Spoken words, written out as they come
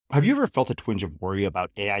Have you ever felt a twinge of worry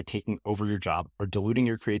about AI taking over your job or diluting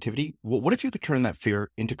your creativity? Well, what if you could turn that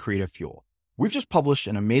fear into creative fuel? We've just published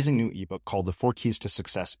an amazing new ebook called The 4 Keys to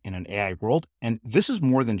Success in an AI World, and this is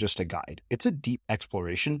more than just a guide. It's a deep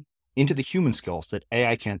exploration into the human skills that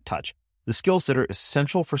AI can't touch, the skills that are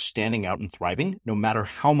essential for standing out and thriving, no matter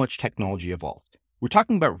how much technology evolves. We're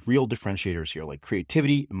talking about real differentiators here, like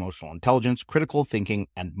creativity, emotional intelligence, critical thinking,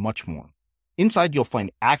 and much more. Inside, you'll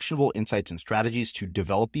find actionable insights and strategies to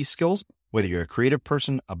develop these skills, whether you're a creative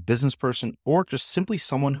person, a business person, or just simply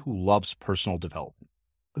someone who loves personal development.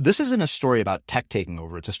 This isn't a story about tech taking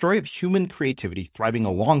over. It's a story of human creativity thriving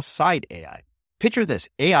alongside AI. Picture this,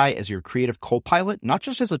 AI as your creative co-pilot, not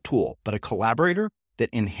just as a tool, but a collaborator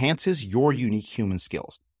that enhances your unique human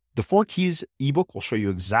skills. The 4 Keys ebook will show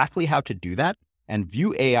you exactly how to do that and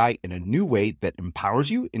view AI in a new way that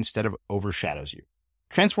empowers you instead of overshadows you.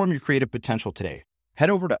 Transform your creative potential today. Head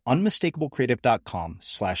over to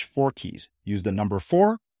unmistakablecreative.com/4keys. Use the number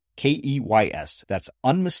 4, KEYS. That's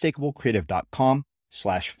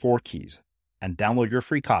unmistakablecreative.com/4keys and download your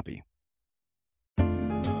free copy. I'm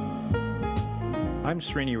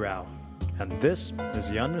Srini Rao, and this is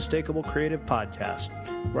the Unmistakable Creative Podcast,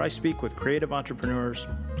 where I speak with creative entrepreneurs,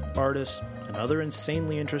 artists, and other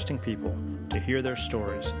insanely interesting people to hear their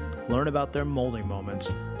stories, learn about their molding moments,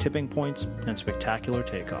 tipping points, and spectacular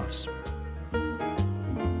takeoffs.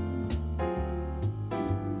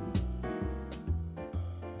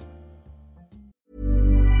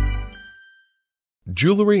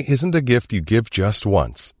 Jewelry isn't a gift you give just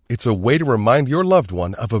once. It's a way to remind your loved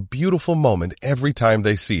one of a beautiful moment every time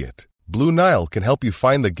they see it. Blue Nile can help you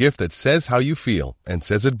find the gift that says how you feel and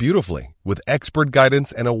says it beautifully, with expert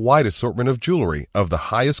guidance and a wide assortment of jewelry of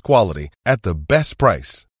the highest quality at the best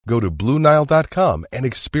price. Go to BlueNile.com and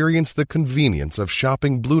experience the convenience of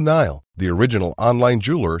shopping Blue Nile, the original online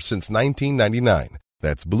jeweler since 1999.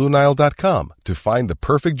 That's BlueNile.com to find the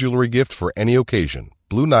perfect jewelry gift for any occasion.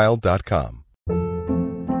 BlueNile.com.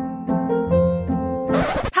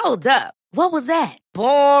 Hold up. What was that?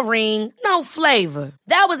 Boring. No flavor.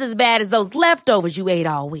 That was as bad as those leftovers you ate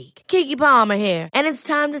all week. Keke Palmer here, and it's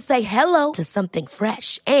time to say hello to something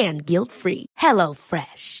fresh and guilt-free. Hello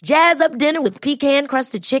Fresh. Jazz up dinner with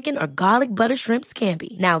pecan-crusted chicken or garlic butter shrimp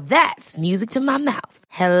scampi. Now that's music to my mouth.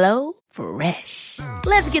 Hello Fresh.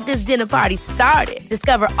 Let's get this dinner party started.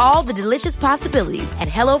 Discover all the delicious possibilities at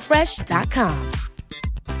HelloFresh.com.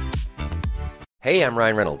 Hey, I'm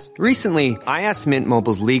Ryan Reynolds. Recently, I asked Mint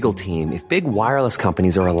Mobile's legal team if big wireless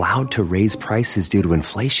companies are allowed to raise prices due to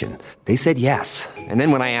inflation. They said yes. And then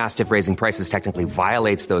when I asked if raising prices technically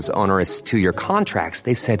violates those onerous 2-year contracts,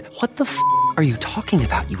 they said, "What the f*** are you talking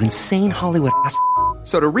about, you insane Hollywood ass?"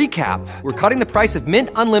 So to recap, we're cutting the price of Mint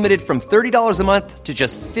Unlimited from $30 a month to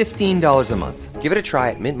just $15 a month. Give it a try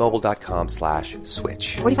at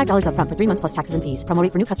mintmobile.com/switch. $45 up front for 3 months plus taxes and fees. Promo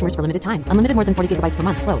rate for new customers for limited time. Unlimited more than 40 gigabytes per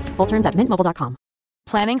month. Slows full terms at mintmobile.com.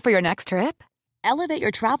 Planning for your next trip? Elevate your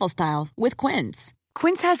travel style with Quince.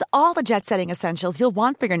 Quince has all the jet-setting essentials you'll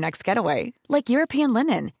want for your next getaway, like European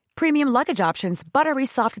linen, premium luggage options, buttery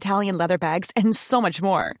soft Italian leather bags, and so much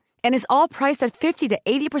more. And is all priced at 50 to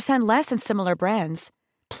 80% less than similar brands.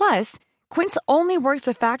 Plus, Quince only works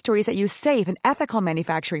with factories that use safe and ethical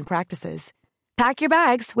manufacturing practices. Pack your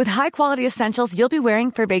bags with high-quality essentials you'll be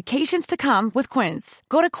wearing for vacations to come with Quince.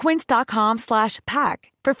 Go to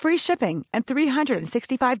quince.com/pack for free shipping and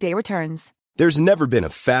 365-day returns. There's never been a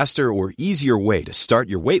faster or easier way to start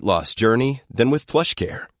your weight loss journey than with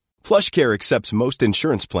PlushCare. PlushCare accepts most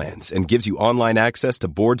insurance plans and gives you online access to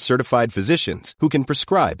board-certified physicians who can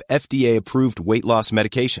prescribe FDA-approved weight loss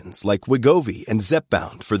medications like Wegovy and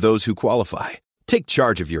Zepbound for those who qualify. Take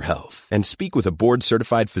charge of your health and speak with a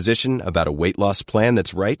board-certified physician about a weight loss plan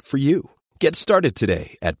that's right for you. Get started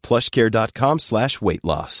today at plushcare.com/weight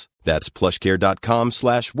loss. That's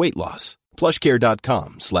plushcare.com/weight loss.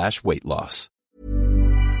 plushcare.com/weight loss.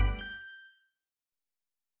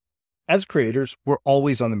 As creators, we're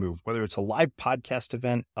always on the move. Whether it's a live podcast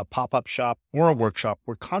event, a pop-up shop, or a workshop,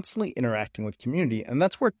 we're constantly interacting with community, and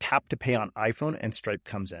that's where Tap to Pay on iPhone and Stripe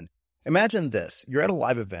comes in. Imagine this. You're at a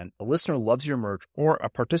live event, a listener loves your merch, or a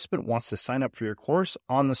participant wants to sign up for your course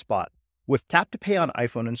on the spot. With Tap to Pay on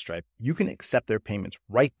iPhone and Stripe, you can accept their payments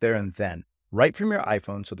right there and then, right from your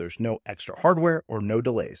iPhone, so there's no extra hardware or no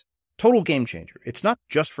delays. Total game changer. It's not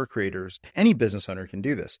just for creators. Any business owner can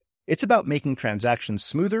do this. It's about making transactions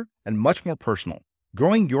smoother and much more personal,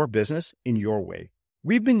 growing your business in your way.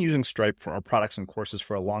 We've been using Stripe for our products and courses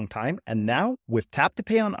for a long time, and now with Tap to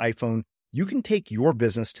Pay on iPhone, you can take your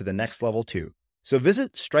business to the next level too. So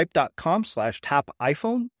visit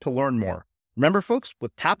stripe.com/tapiphone to learn more. Remember, folks,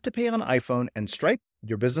 with Tap to Pay on iPhone and Stripe,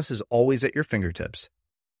 your business is always at your fingertips.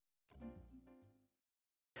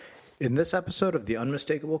 In this episode of The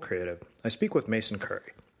Unmistakable Creative, I speak with Mason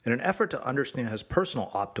Currey. In an effort to understand his personal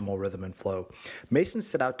optimal rhythm and flow, Mason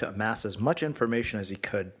set out to amass as much information as he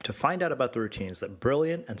could to find out about the routines that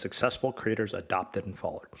brilliant and successful creators adopted and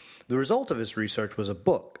followed. The result of his research was a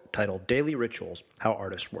book titled Daily Rituals: How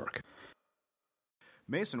Artists Work.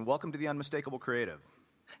 Mason, welcome to The Unmistakable Creative.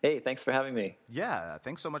 Hey, thanks for having me. Yeah,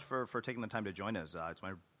 thanks so much for taking the time to join us. It's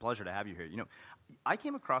my pleasure to have you here. You know, I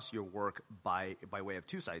came across your work by way of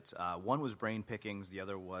two sites. One was Brain Pickings. The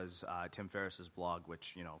other was Tim Ferriss's blog,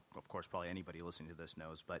 which, you know, of course, probably anybody listening to this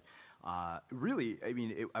knows. But really, I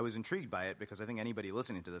mean, I was intrigued by it because I think anybody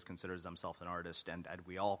listening to this considers themselves an artist, and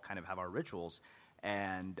we all kind of have our rituals.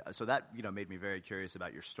 And so that, you know, made me very curious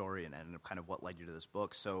about your story and kind of what led you to this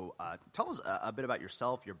book. So tell us a bit about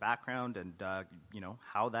yourself, your background, and, you know,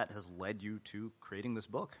 how that has led you to creating this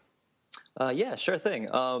book. Yeah, sure thing.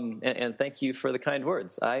 And thank you for the kind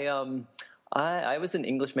words. I was an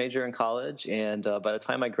English major in college, and by the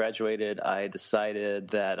time I graduated, I decided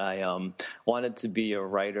that I wanted to be a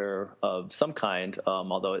writer of some kind,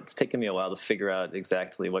 although it's taken me a while to figure out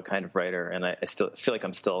exactly what kind of writer, and I still feel like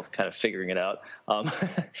I'm still kind of figuring it out.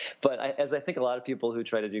 But as I think a lot of people who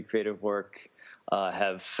try to do creative work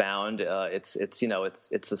have found, it's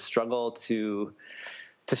a struggle to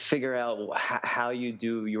figure out how you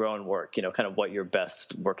do your own work, you know, kind of what your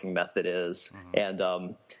best working method is. Mm-hmm.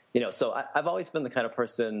 And, you know, so I've always been the kind of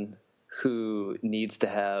person who needs to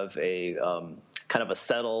have a kind of a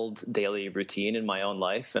settled daily routine in my own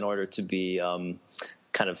life in order to be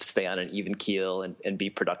kind of stay on an even keel and be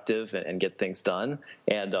productive and get things done.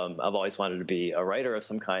 And I've always wanted to be a writer of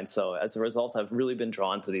some kind. So as a result, I've really been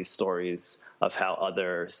drawn to these stories of how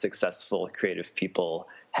other successful creative people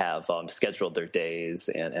have scheduled their days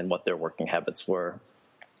and what their working habits were.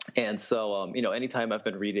 And so, you know, anytime I've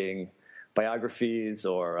been reading biographies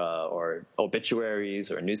or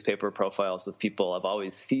obituaries or newspaper profiles of people, I've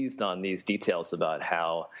always seized on these details about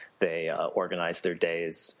how they organize their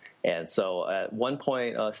days. And so at one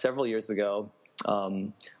point, several years ago,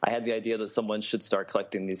 I had the idea that someone should start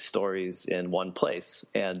collecting these stories in one place.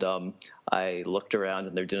 And I looked around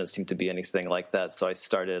and there didn't seem to be anything like that. So I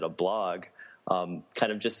started a blog, kind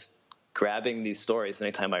of just grabbing these stories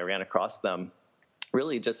anytime I ran across them,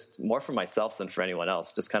 really just more for myself than for anyone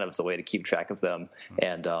else, just kind of as a way to keep track of them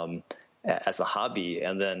and as a hobby.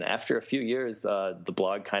 And then after a few years, the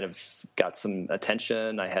blog kind of got some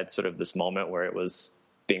attention. I had sort of this moment where it was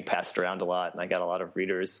being passed around a lot, and I got a lot of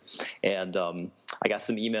readers. And I got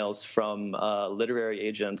some emails from literary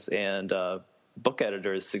agents and book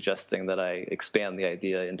editors suggesting that I expand the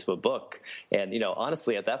idea into a book. And, you know,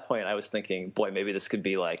 honestly, at that point, I was thinking, boy, maybe this could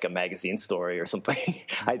be like a magazine story or something.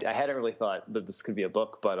 I hadn't really thought that this could be a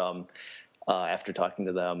book, but after talking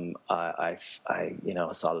to them, I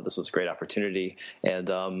saw that this was a great opportunity.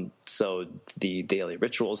 And so the Daily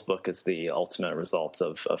Rituals book is the ultimate result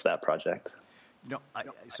of that project. You know,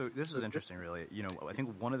 so this is interesting, really. You know, I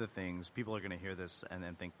think one of the things, people are going to hear this and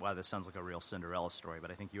then think, wow, this sounds like a real Cinderella story, but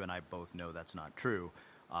I think you and I both know that's not true.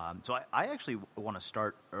 So I actually want to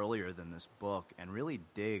start earlier than this book and really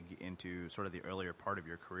dig into sort of the earlier part of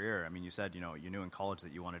your career. I mean, you said, you know, you knew in college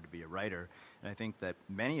that you wanted to be a writer, and I think that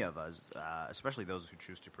many of us, especially those who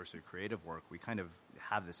choose to pursue creative work, we kind of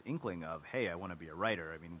have this inkling of, hey, I want to be a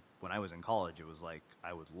writer. I mean, when I was in college, it was like,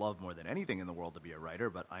 I would love more than anything in the world to be a writer,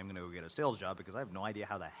 but I'm going to go get a sales job because I have no idea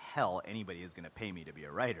how the hell anybody is going to pay me to be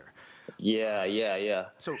a writer. Yeah.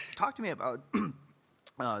 So talk to me about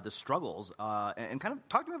the struggles and kind of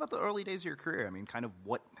talk to me about the early days of your career. I mean, kind of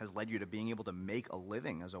what has led you to being able to make a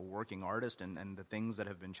living as a working artist and the things that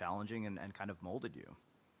have been challenging and kind of molded you.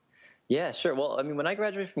 Yeah, sure. Well, I mean, when I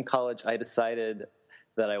graduated from college, I decided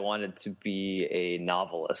that I wanted to be a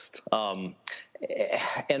novelist.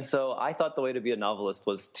 And so I thought the way to be a novelist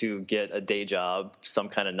was to get a day job, some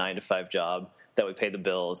kind of 9-to-5 job that would pay the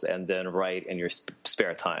bills, and then write in your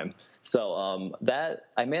spare time. So that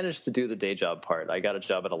I managed to do the day job part. I got a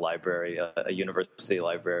job at a library, a university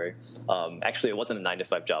library. Actually, it wasn't a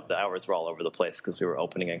 9-to-5 job. The hours were all over the place because we were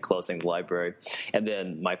opening and closing the library. And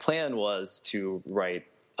then my plan was to write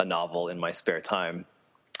a novel in my spare time.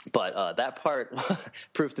 But that part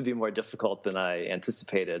proved to be more difficult than I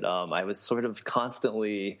anticipated. I was sort of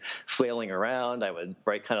constantly flailing around. I would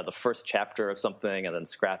write kind of the first chapter of something and then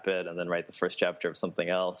scrap it and then write the first chapter of something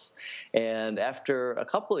else. And after a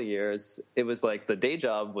couple of years, it was like the day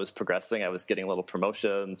job was progressing. I was getting little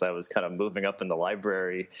promotions. I was kind of moving up in the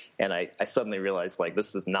library. And I suddenly realized, like,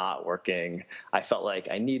 this is not working. I felt like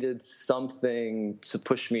I needed something to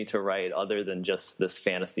push me to write other than just this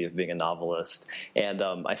fantasy of being a novelist. And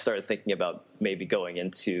I started thinking about maybe going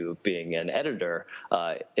into being an editor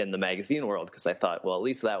in the magazine world, because I thought, well, at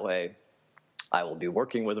least that way I will be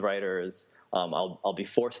working with writers. I'll be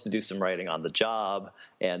forced to do some writing on the job.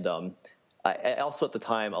 And I also, at the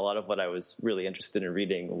time, a lot of what I was really interested in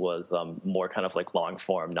reading was more kind of like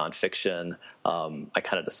long-form nonfiction. I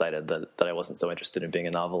kind of decided that I wasn't so interested in being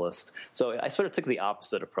a novelist. So I sort of took the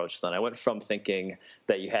opposite approach then. I went from thinking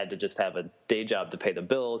that you had to just have a day job to pay the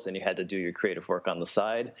bills and you had to do your creative work on the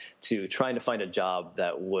side, to trying to find a job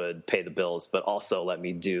that would pay the bills but also let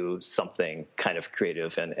me do something kind of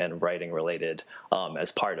creative and writing related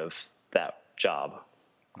as part of that job.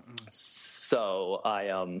 So I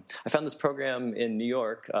found this program in New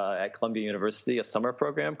York at Columbia University, a summer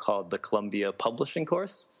program called the Columbia Publishing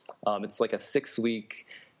Course. It's like a 6-week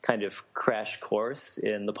kind of crash course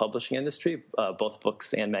in the publishing industry, both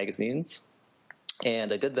books and magazines.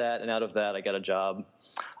 And I did that, and out of that I got a job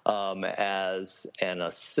as an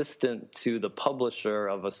assistant to the publisher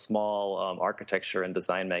of a small architecture and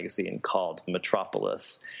design magazine called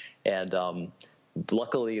Metropolis. And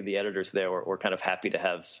luckily, the editors there were kind of happy to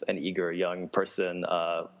have an eager young person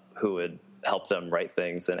who would help them write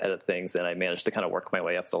things and edit things, and I managed to kind of work my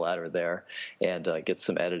way up the ladder there and get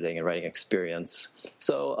some editing and writing experience.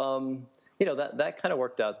 So, that kind of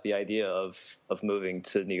worked out the idea of moving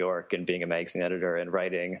to New York and being a magazine editor and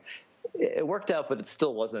writing. It worked out, but it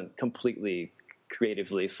still wasn't completely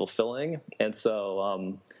creatively fulfilling. And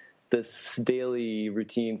so this daily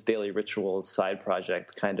routines, daily rituals side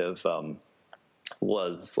project kind of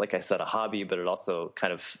was, like I said, a hobby, but it also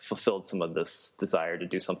kind of fulfilled some of this desire to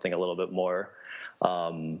do something a little bit more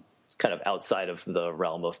kind of outside of the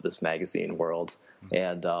realm of this magazine world.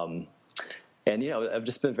 And I've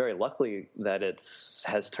just been very lucky that it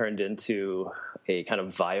has turned into a kind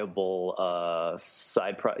of viable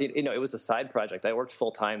side project. It was a side project. I worked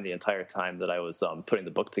full time the entire time that I was putting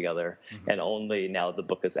the book together, and only now the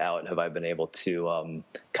book is out have I been able to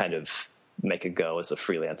kind of make a go as a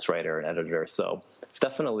freelance writer and editor. So it's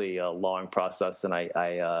definitely a long process, and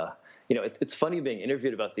it's funny being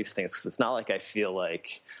interviewed about these things because it's not like I feel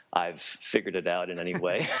like I've figured it out in any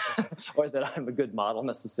way or that I'm a good model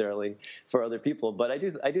necessarily for other people. But I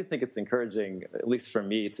do think it's encouraging, at least for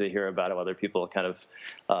me, to hear about how other people kind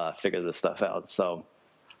of figure this stuff out. So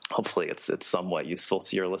hopefully it's somewhat useful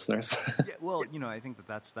to your listeners. Yeah, well, I think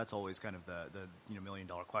that's always kind of the $1 million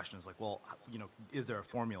question is like, well, is there a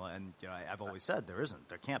formula? And I've always said there isn't.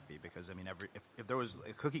 There can't be, because if there was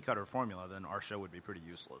a cookie cutter formula, then our show would be pretty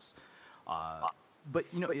useless. But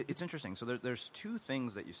it's interesting. So there's two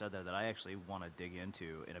things that you said there that I actually want to dig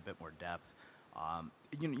into in a bit more depth.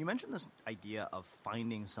 You mentioned this idea of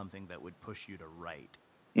finding something that would push you to write.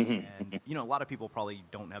 Mm-hmm. And, a lot of people probably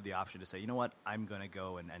don't have the option to say, you know what, I'm going to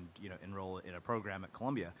go and enroll in a program at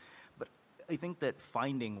Columbia. But I think that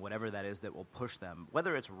finding whatever that is that will push them,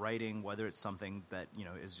 whether it's writing, whether it's something that,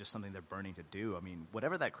 is just something they're burning to do. I mean,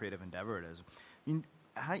 whatever that creative endeavor it is,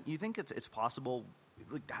 how you think it's possible?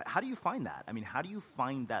 Like, how do you find that? I mean, how do you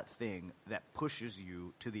find that thing that pushes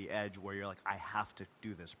you to the edge where you're like, I have to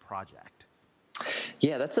do this project?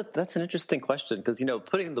 Yeah, that's an interesting question, because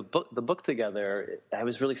putting the book together, I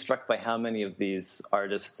was really struck by how many of these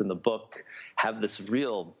artists in the book have this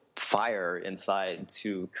real fire inside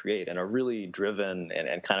to create and are really driven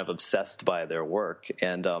and kind of obsessed by their work.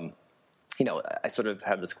 And I sort of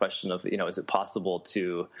have this question of is it possible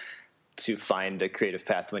to find a creative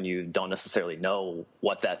path when you don't necessarily know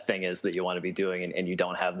what that thing is that you want to be doing, and you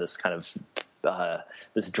don't have this kind of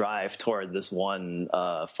this drive toward this one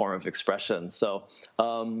form of expression. So,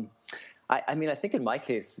 I think in my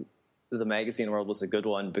case, the magazine world was a good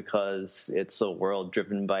one because it's a world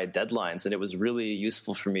driven by deadlines, and it was really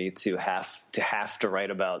useful for me to have to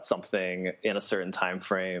write about something in a certain time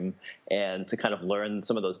frame and to kind of learn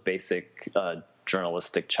some of those basic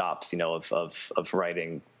journalistic chops, of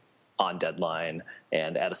writing on deadline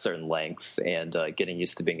and at a certain length and getting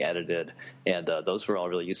used to being edited. And those were all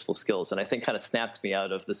really useful skills. And I think kind of snapped me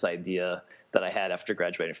out of this idea that I had after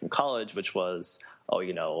graduating from college, which was,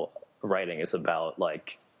 writing is about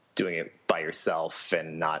like doing it by yourself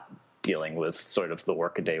and not dealing with sort of the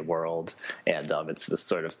workaday world. And it's this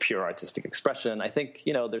sort of pure artistic expression. I think,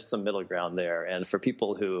 there's some middle ground there. And for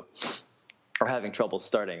people who are having trouble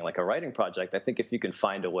starting like a writing project, I think if you can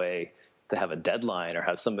find a way to have a deadline or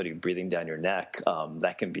have somebody breathing down your neck,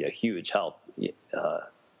 that can be a huge help.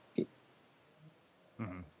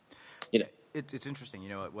 Mm-hmm. It's interesting.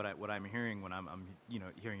 What I'm hearing when I'm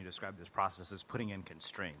hearing you describe this process is putting in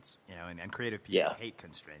constraints. And creative people hate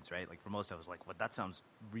constraints, right? Like for most of us, like, well, that sounds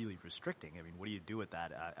really restricting. I mean, what do you do with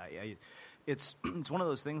that? It's one of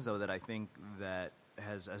those things though that I think that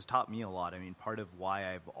has taught me a lot. I mean, part of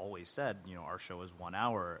why I've always said, our show is 1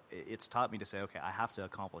 hour, it's taught me to say, okay, I have to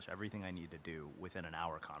accomplish everything I need to do within an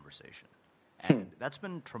hour conversation. And that's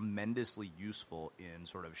been tremendously useful in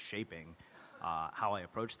sort of shaping how I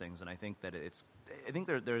approach things. And I think that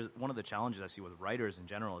there's one of the challenges I see with writers in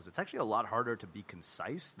general is it's actually a lot harder to be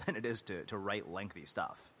concise than it is to write lengthy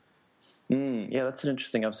stuff. Yeah, that's an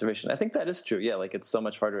interesting observation. I think that is true. Yeah, like it's so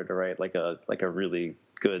much harder to write like a really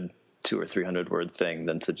good 200 or 300 word thing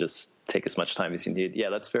than to just take as much time as you need. Yeah,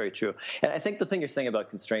 that's very true. And I think the thing you're saying about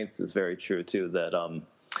constraints is very true too. That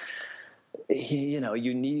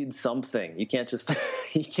you need something. You can't just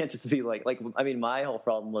be like I mean, my whole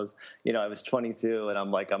problem was, I was 22 and I'm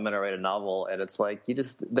like, I'm going to write a novel, and it's like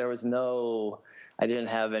I didn't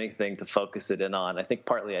have anything to focus it in on. I think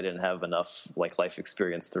partly I didn't have enough life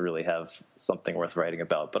experience to really have something worth writing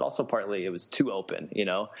about, but also partly it was too open,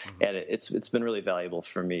 and it's been really valuable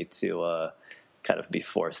for me to kind of be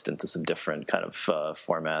forced into some different kind of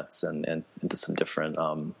formats and into some different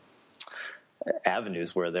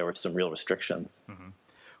avenues where there were some real restrictions. Mm-hmm.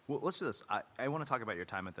 Well, let's do this. I want to talk about your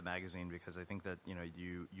time at the magazine because I think that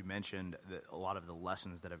you mentioned that a lot of the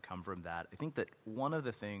lessons that have come from that. I think that one of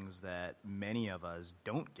the things that many of us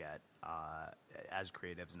don't get as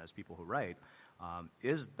creatives and as people who write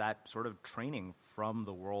is that sort of training from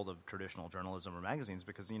the world of traditional journalism or magazines,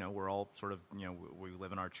 because we're all sort of we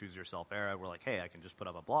live in our choose yourself era. We're like, hey, I can just put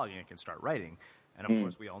up a blog and I can start writing, and of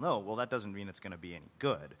course we all know, well, that doesn't mean it's going to be any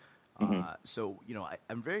good. So,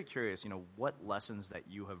 I'm very curious, what lessons that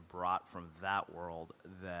you have brought from that world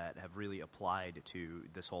that have really applied to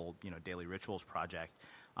this whole, Daily Rituals project,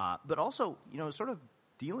 but also, sort of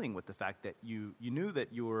dealing with the fact that you knew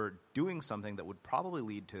that you were doing something that would probably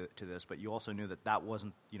lead to this, but you also knew that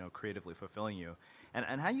wasn't, creatively fulfilling you,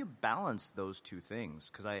 and how you balance those two things.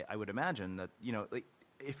 Because I would imagine that,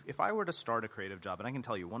 if I were to start a creative job, and I can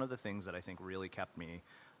tell you one of the things that I think really kept me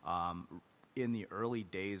in the early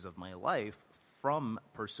days of my life from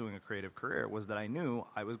pursuing a creative career was that I knew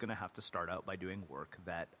I was going to have to start out by doing work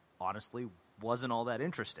that honestly wasn't all that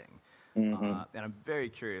interesting. And I'm very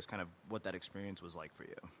curious kind of what that experience was like for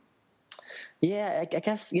you. Yeah, I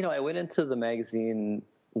guess, I went into the magazine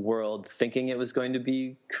world thinking it was going to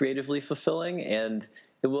be creatively fulfilling, and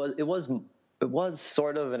it was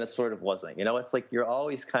sort of, and it sort of wasn't. It's like you're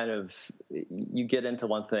always kind of, you get into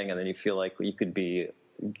one thing and then you feel like you could be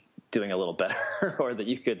doing a little better or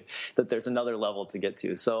that there's another level to get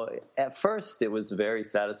to. So at first it was very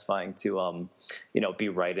satisfying to, be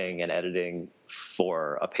writing and editing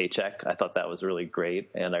for a paycheck. I thought that was really great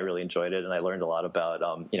and I really enjoyed it. And I learned a lot about,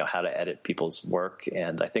 how to edit people's work.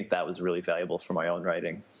 And I think that was really valuable for my own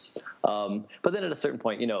writing. But then at a certain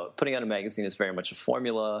point, putting out a magazine is very much a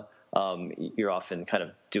formula. You're often kind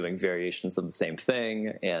of doing variations of the same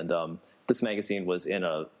thing. And this magazine was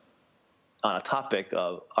on a topic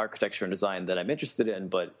of architecture and design that I'm interested in,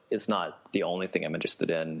 but it's not the only thing I'm interested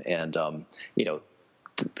in. And,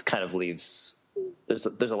 it kind of leaves, there's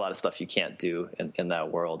a lot of stuff you can't do in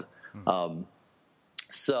that world.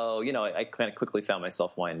 So, I kind of quickly found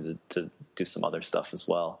myself wanting to do some other stuff as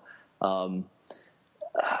well.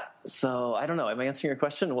 So I don't know. Am I answering your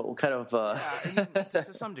question? What kind of?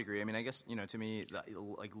 To some degree. I mean, I guess to me,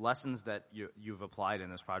 like lessons that you've applied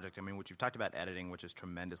in this project. I mean, which you've talked about editing, which is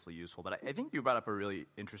tremendously useful. But I think you brought up a really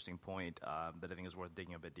interesting point that I think is worth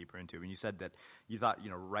digging a bit deeper into. When you said that you thought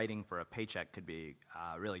writing for a paycheck could be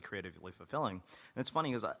really creatively fulfilling. And it's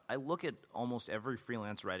funny because I look at almost every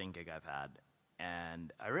freelance writing gig I've had.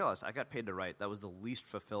 And I realized I got paid to write. That was the least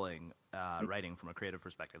fulfilling writing from a creative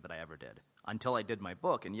perspective that I ever did until I did my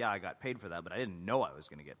book. And, I got paid for that, but I didn't know I was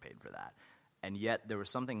going to get paid for that. And yet there was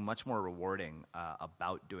something much more rewarding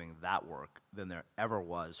about doing that work than there ever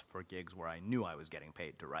was for gigs where I knew I was getting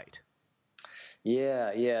paid to write.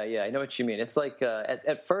 Yeah. I know what you mean. It's like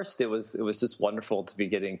at first it was just wonderful to be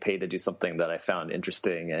getting paid to do something that I found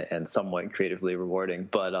interesting and somewhat creatively rewarding.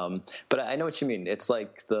 But I know what you mean. It's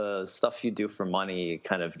like the stuff you do for money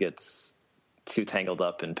kind of gets too tangled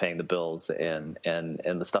up in paying the bills, and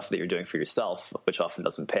the stuff that you're doing for yourself, which often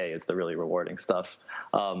doesn't pay, is the really rewarding stuff.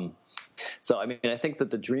 So, I mean, I think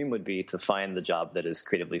that the dream would be to find the job that is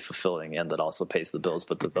creatively fulfilling and that also pays the bills,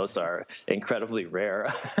 but those are incredibly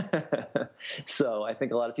rare. So I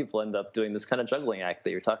think a lot of people end up doing this kind of juggling act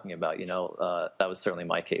that you're talking about. That was certainly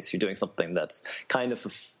my case. You're doing something that's kind of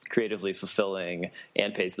creatively fulfilling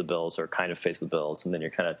and pays the bills, or kind of pays the bills, and then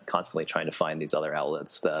you're kind of constantly trying to find these other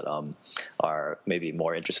outlets that are maybe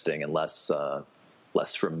more interesting and less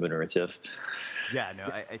remunerative. Yeah, no,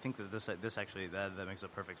 I think that this actually that makes a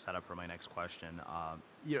perfect setup for my next question.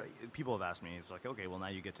 People have asked me, it's like, okay, well, now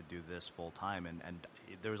you get to do this full time, and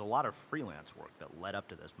there was a lot of freelance work that led up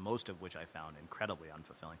to this, most of which I found incredibly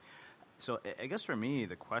unfulfilling. So I guess for me,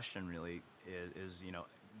 the question really is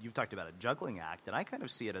you've talked about a juggling act, and I kind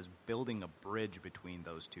of see it as building a bridge between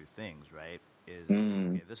those two things, right?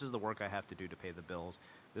 Okay, this is the work I have to do to pay the bills.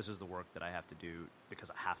 This is the work that I have to do because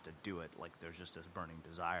I have to do it. Like, there's just this burning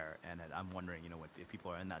desire, and I'm wondering, if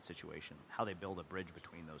people are in that situation, how they build a bridge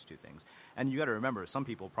between those two things. And you got to remember, some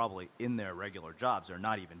people probably in their regular jobs are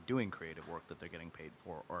not even doing creative work that they're getting paid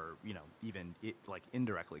for, or even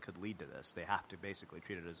indirectly could lead to this. They have to basically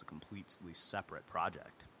treat it as a completely separate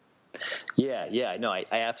project. Yeah, no, I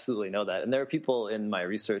absolutely know that. And there are people in my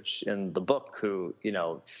research in the book who,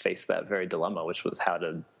 faced that very dilemma, which was how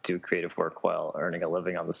to do creative work while earning a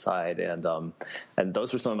living on the side. And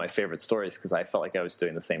those were some of my favorite stories because I felt like I was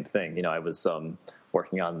doing the same thing. I was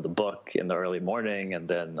working on the book in the early morning, and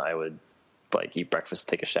then I would eat breakfast,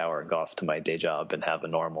 take a shower, and go off to my day job and have a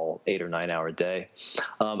normal 8 or 9 hour day.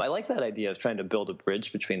 I like that idea of trying to build a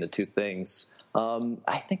bridge between the two things.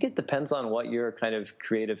 I think it depends on what your kind of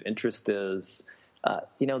creative interest is.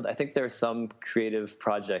 I think there are some creative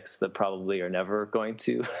projects that probably are never going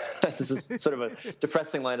to. This is sort of a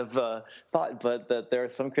depressing line of thought, but that there are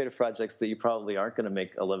some creative projects that you probably aren't going to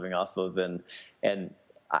make a living off of, and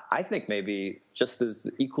I think maybe just as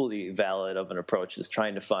equally valid of an approach is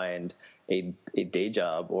trying to find a day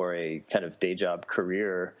job or a kind of day job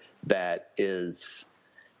career that is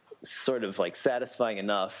sort of satisfying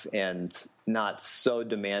enough and not so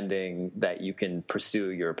demanding that you can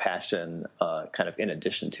pursue your passion kind of in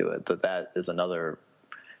addition to it. That is another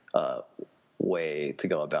way to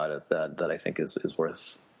go about it that I think is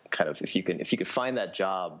worth kind of, if you could find that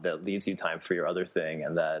job that leaves you time for your other thing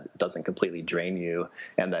and that doesn't completely drain you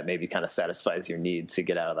and that maybe kind of satisfies your need to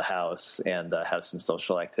get out of the house and have some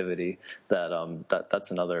social activity,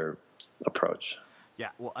 that's another approach. Yeah,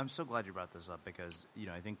 well, I'm so glad you brought this up because,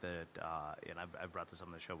 I think that, and I've brought this up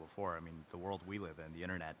on the show before, I mean, the world we live in, the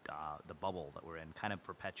internet, the bubble that we're in kind of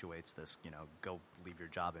perpetuates this, go leave your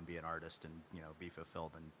job and be an artist and, be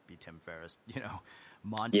fulfilled and be Tim Ferriss,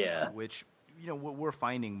 mantra, which, what we're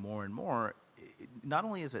finding more and more, not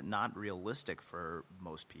only is it not realistic for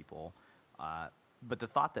most people, but the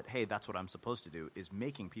thought that, hey, that's what I'm supposed to do is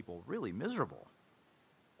making people really miserable.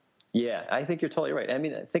 Yeah, I think you're totally right. I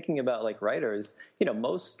mean, thinking about writers,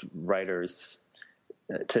 most writers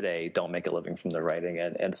today don't make a living from their writing,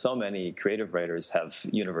 and so many creative writers have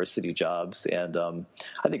university jobs, and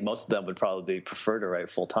I think most of them would probably prefer to write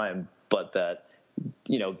full time, but that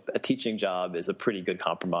a teaching job is a pretty good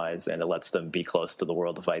compromise, and it lets them be close to the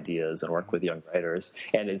world of ideas and work with young writers,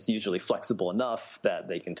 and it's usually flexible enough that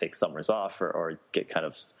they can take summers off or get kind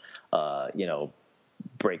of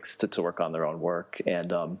breaks to work on their own work.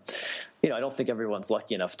 And I don't think everyone's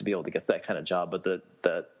lucky enough to be able to get that kind of job, but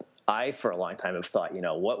that I for a long time have thought,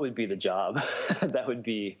 what would be the job that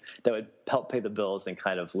would help pay the bills and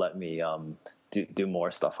kind of let me do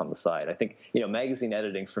more stuff on the side. I think magazine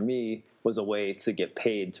editing for me was a way to get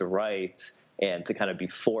paid to write and to kind of be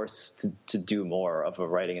forced to do more of a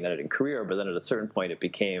writing and editing career, but then at a certain point it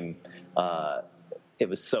became it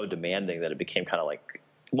was so demanding that it became kind of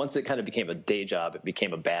once it kind of became a day job, it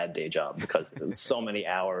became a bad day job because it was so many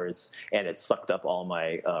hours and it sucked up all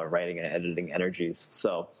my writing and editing energies.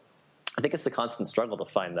 So I think it's a constant struggle to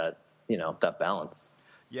find that, that balance.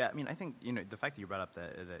 Yeah, I mean, I think, the fact that you brought up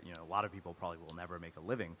that a lot of people probably will never make a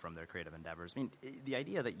living from their creative endeavors. I mean, the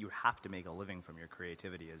idea that you have to make a living from your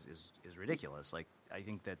creativity is ridiculous. I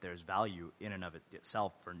think that there's value in and of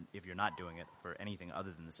itself for if you're not doing it for anything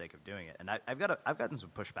other than the sake of doing it. And I've gotten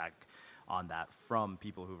some pushback on that from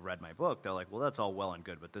people who've read my book. They're like, well, that's all well and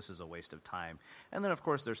good, but this is a waste of time. And then, of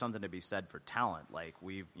course, there's something to be said for talent.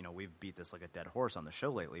 We've beat this like a dead horse on the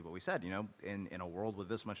show lately, but we said, in a world with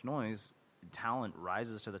this much noise, talent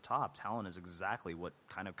rises to the top. Talent is exactly what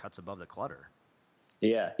kind of cuts above the clutter.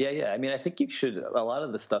 Yeah. I mean, I think a lot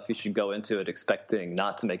of the stuff you should go into it expecting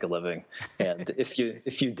not to make a living. And if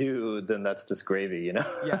you do, then that's just gravy,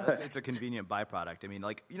 Yeah, it's a convenient byproduct. I mean,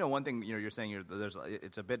 one thing, you're saying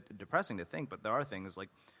it's a bit depressing to think, but there are things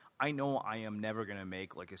I know I am never going to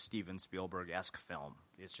make a Steven Spielberg-esque film.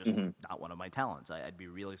 It's just not one of my talents. I'd be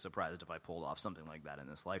really surprised if I pulled off something like that in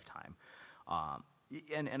this lifetime.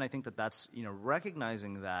 And I think that's,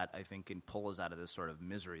 recognizing that, I think, can pull us out of this sort of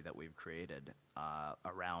misery that we've created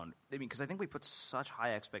around. I mean, because I think we put such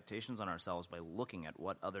high expectations on ourselves by looking at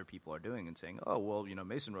what other people are doing and saying, oh, well,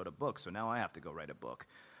 Mason wrote a book, so now I have to go write a book.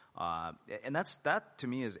 And that to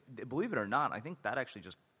me is, believe it or not, I think that actually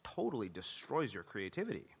just totally destroys your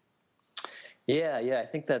creativity. Yeah, I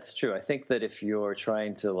think that's true. I think that if you're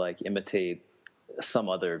trying to like imitate some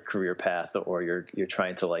other career path, or you're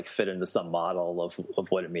trying to like fit into some model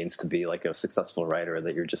of what it means to be like a successful writer,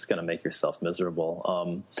 that you're just going to make yourself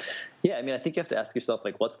miserable. Yeah, I mean, I think you have to ask yourself,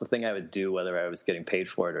 like, what's the thing I would do whether I was getting paid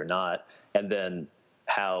for it or not? And then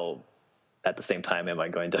how, at the same time, am I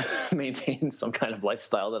going to maintain some kind of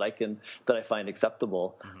lifestyle that I find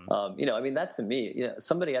acceptable? Mm-hmm. I mean, that to me,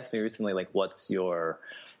 somebody asked me recently, like, what's your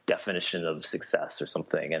definition of success or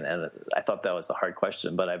something? And I thought that was a hard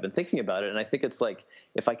question, but I've been thinking about it. And I think it's like,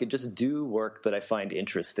 if I could just do work that I find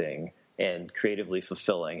interesting and creatively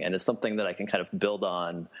fulfilling, and it's something that I can kind of build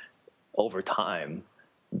on over time,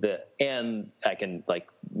 and I can like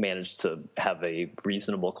manage to have a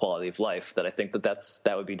reasonable quality of life, that I think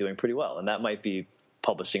that would be doing pretty well. And that might be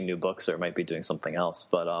publishing new books, or it might be doing something else.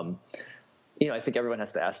 But, I think everyone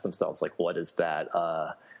has to ask themselves, like, what is that,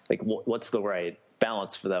 what's the right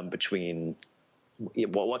balance for them between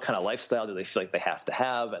what kind of lifestyle do they feel like they have to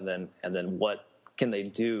have, and then what can they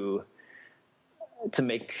do to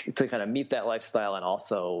kind of meet that lifestyle, and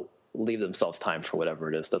also leave themselves time for whatever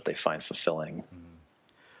it is that they find fulfilling.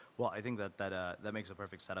 Well, I think that makes a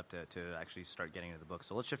perfect setup to actually start getting into the book.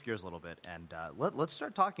 So let's shift gears a little bit, and let's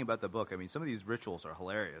start talking about the book. I mean, some of these rituals are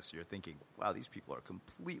hilarious. You're thinking, wow, these people are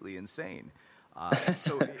completely insane.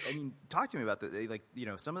 So, I mean, talk to me about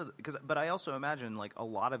some of the, but I also imagine like a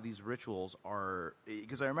lot of these rituals are,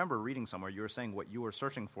 because I remember reading somewhere you were saying what you were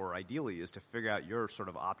searching for ideally is to figure out your sort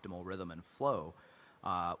of optimal rhythm and flow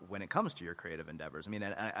when it comes to your creative endeavors. I mean,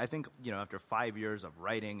 and I think, after 5 years of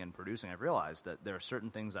writing and producing, I've realized that there are certain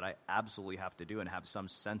things that I absolutely have to do and have some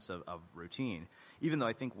sense of routine, even though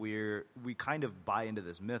I think we kind of buy into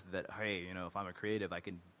this myth that, hey, if I'm a creative, I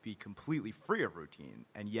can be completely free of routine.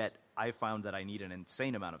 And yet I found that I need an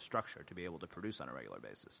insane amount of structure to be able to produce on a regular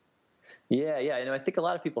basis. Yeah. I think a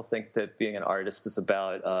lot of people think that being an artist is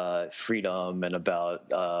about freedom, and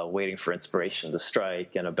about waiting for inspiration to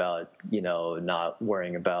strike, and about not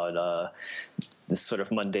worrying about this sort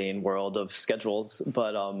of mundane world of schedules.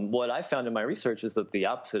 But what I found in my research is that the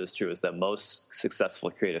opposite is true: is that most successful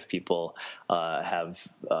creative people have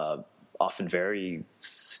often very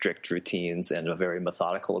strict routines and a very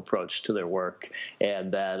methodical approach to their work,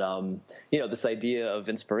 and that this idea of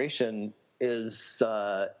inspiration is.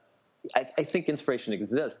 I think inspiration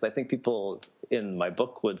exists. I think people in my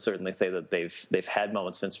book would certainly say that they've had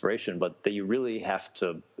moments of inspiration, but that you really have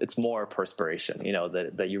to. It's more perspiration,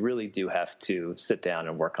 that you really do have to sit down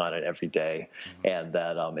and work on it every day, and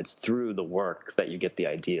that it's through the work that you get the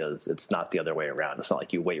ideas. It's not the other way around. It's not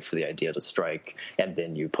like you wait for the idea to strike and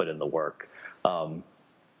then you put in the work.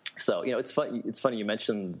 So it's funny. It's funny you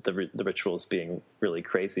mentioned the rituals being really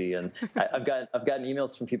crazy, and I've gotten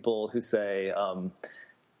emails from people who say.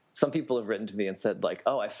 Some people have written to me and said, like,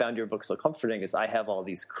 oh, I found your book so comforting, is I have all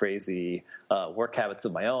these crazy work habits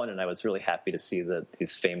of my own, and I was really happy to see that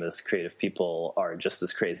these famous creative people are just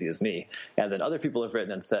as crazy as me. And then other people have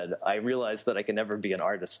written and said, I realized that I can never be an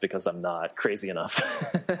artist because I'm not crazy enough.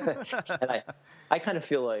 And I kind of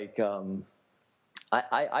feel like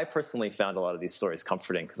I personally found a lot of these stories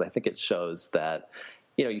comforting, because I think it shows that,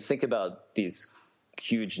 you think about these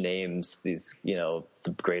huge names, these, the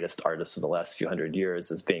greatest artists of the last few hundred years,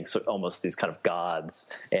 as being almost these kind of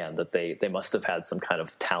gods, and that they must have had some kind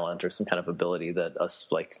of talent or some kind of ability that us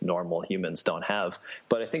like normal humans don't have.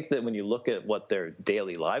 But I think that when you look at what their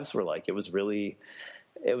daily lives were like, it was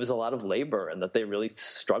a lot of labor, and that they really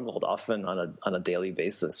struggled often on a daily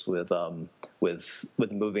basis with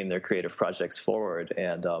moving their creative projects forward.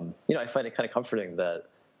 And I find it kind of comforting that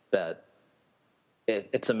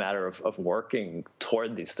it's a matter of working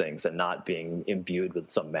toward these things and not being imbued with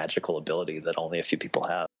some magical ability that only a few people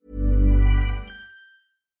have.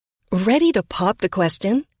 Ready to pop the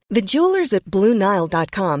question? The jewelers at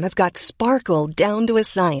BlueNile.com have got sparkle down to a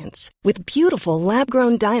science, with beautiful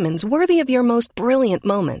lab-grown diamonds worthy of your most brilliant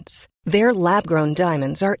moments. Their lab-grown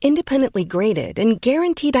diamonds are independently graded and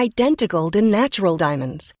guaranteed identical to natural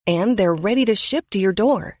diamonds, and they're ready to ship to your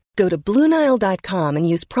door. Go to BlueNile.com and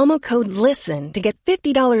use promo code LISTEN to get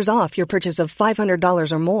 $50 off your purchase of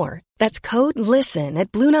 $500 or more. That's code LISTEN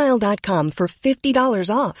at BlueNile.com for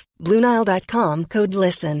 $50 off. BlueNile.com, code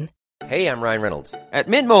LISTEN. Hey, I'm Ryan Reynolds. At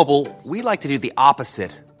Mint Mobile, we like to do the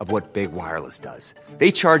opposite of what Big Wireless does.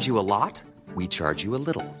 They charge you a lot, we charge you a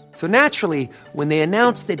little. So naturally, when they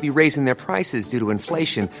announced they'd be raising their prices due to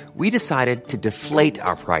inflation, we decided to deflate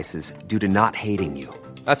our prices due to not hating you.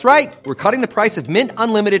 That's right. We're cutting the price of Mint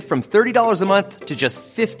Unlimited from $30 a month to just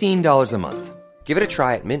 $15 a month. Give it a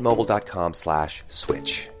try at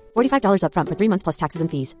mintmobile.com/switch. $45 up front for 3 months plus taxes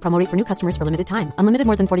and fees. Promo rate for new customers for limited time. Unlimited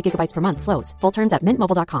more than 40 gigabytes per month slows. Full terms at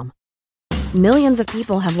mintmobile.com. Millions of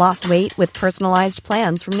people have lost weight with personalized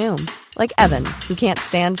plans from Noom. Like Evan, who can't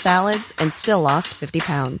stand salads and still lost 50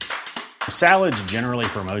 pounds. Salads generally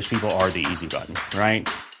for most people are the easy button, right?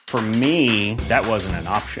 For me, that wasn't an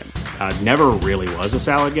option. I never really was a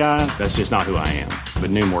salad guy. That's just not who I am. But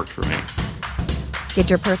Noom worked for me. Get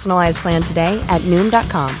your personalized plan today at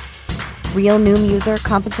Noom.com. Real Noom user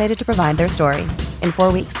compensated to provide their story. In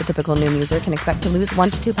 4 weeks, the typical Noom user can expect to lose 1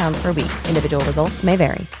 to 2 pounds per week. Individual results may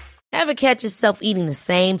vary. Ever catch yourself eating the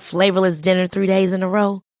same flavorless dinner 3 days in a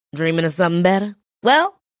row? Dreaming of something better?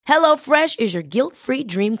 Well, HelloFresh is your guilt-free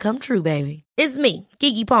dream come true, baby. It's me,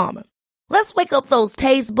 Keke Palmer. Let's wake up those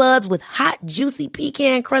taste buds with hot, juicy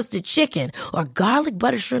pecan-crusted chicken or garlic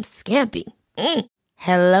butter shrimp scampi.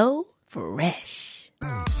 Hello Fresh.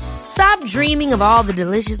 Stop dreaming of all the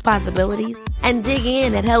delicious possibilities and dig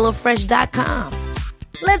in at HelloFresh.com.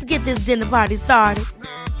 Let's get this dinner party started.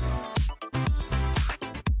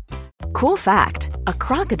 Cool fact, a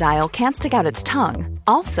crocodile can't stick out its tongue.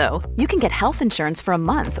 Also, you can get health insurance for a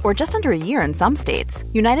month or just under a year in some states.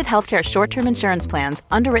 United Healthcare short-term insurance plans,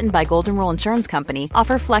 underwritten by Golden Rule Insurance Company,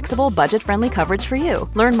 offer flexible, budget-friendly coverage for you.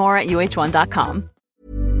 Learn more at UH1.com.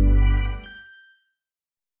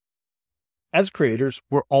 As creators,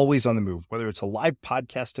 we're always on the move. Whether it's a live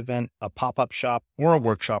podcast event, a pop-up shop, or a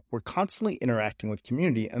workshop, we're constantly interacting with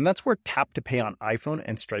community, and that's where Tap to Pay on iPhone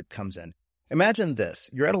and Stripe comes in. Imagine this.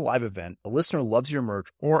 You're at a live event, a listener loves your merch,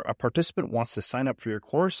 or a participant wants to sign up for your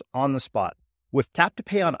course on the spot. With Tap to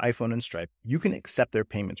Pay on iPhone and Stripe, you can accept their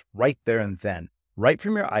payments right there and then, right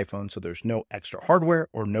from your iPhone, so there's no extra hardware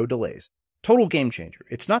or no delays. Total game changer.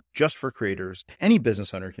 It's not just for creators. Any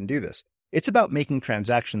business owner can do this. It's about making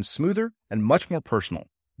transactions smoother and much more personal,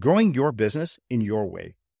 growing your business in your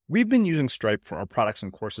way. We've been using Stripe for our products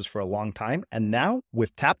and courses for a long time, and now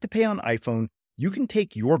with Tap to Pay on iPhone, you can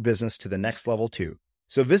take your business to the next level too.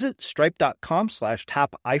 So visit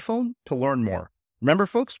stripe.com/tapiphone to learn more. Remember,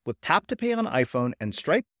 folks, with Tap to Pay on iPhone and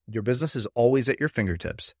Stripe, your business is always at your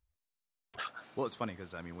fingertips. Well, it's funny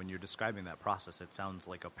because, I mean, when you're describing that process, it sounds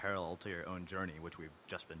like a parallel to your own journey, which we've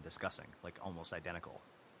just been discussing, like almost identical.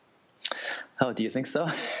 Oh, do you think so?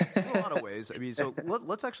 In a lot of ways. I mean, so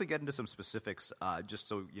let's actually get into some specifics, just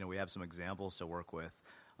so we have some examples to work with.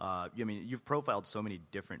 I mean, you've profiled so many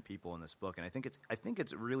different people in this book, and I think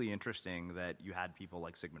it's really interesting that you had people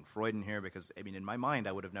like Sigmund Freud in here, because I mean, in my mind,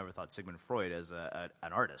 I would have never thought Sigmund Freud as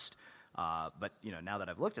an artist. But now that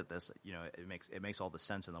I've looked at this, it makes all the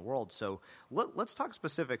sense in the world. So let's talk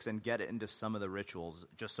specifics and get into some of the rituals,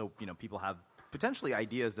 just so people have potentially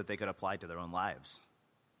ideas that they could apply to their own lives.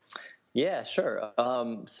 Yeah, sure.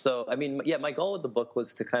 So, I mean, yeah, my goal with the book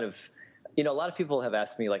was to kind of, a lot of people have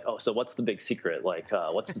asked me like, oh, so what's the big secret? Like,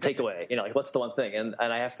 what's the takeaway? Like, what's the one thing? And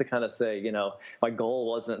I have to kind of say, my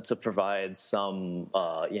goal wasn't to provide some,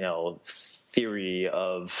 theory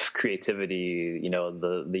of creativity,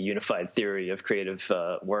 the unified theory of creative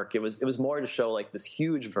work. It was more to show like this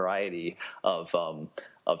huge variety of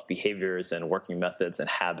behaviors and working methods and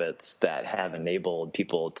habits that have enabled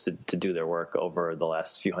people to do their work over the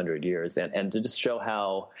last few hundred years, and to just show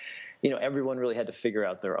how everyone really had to figure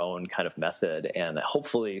out their own kind of method, and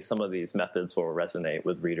hopefully some of these methods will resonate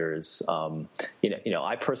with readers.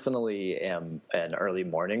 I personally am an early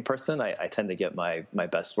morning person. I tend to get my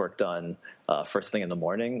best work done first thing in the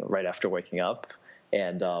morning, right after waking up.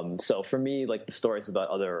 And so for me, like the stories about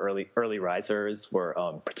other early risers were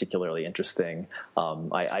particularly interesting.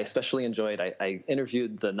 I especially enjoyed, I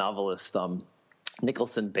interviewed the novelist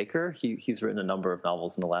Nicholson Baker. He's written a number of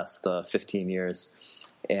novels in the last 15 years.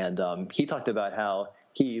 And he talked about how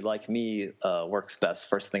he, like me, works best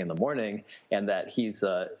first thing in the morning, and that he's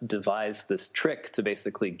devised this trick to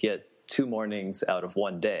basically get 2 mornings out of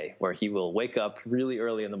one day, where he will wake up really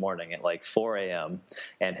early in the morning at like 4 a.m.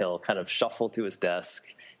 and he'll kind of shuffle to his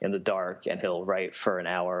desk in the dark and he'll write for an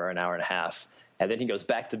hour or an hour and a half. And then he goes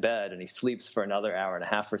back to bed and he sleeps for another hour and a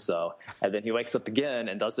half or so. And then he wakes up again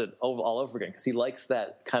and does it all over again, because he likes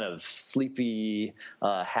that kind of sleepy,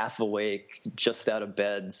 half awake, just out of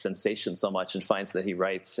bed sensation so much, and finds that he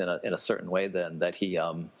writes in a certain way then that he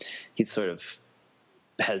sort of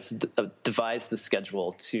has devised the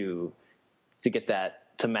schedule to get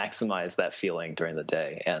that, to maximize that feeling during the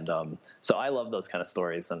day. And so I love those kind of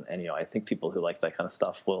stories. And I think people who like that kind of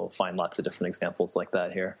stuff will find lots of different examples like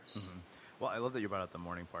that here. Mm-hmm. Well, I love that you brought up the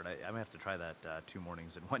morning part. I might have to try that 2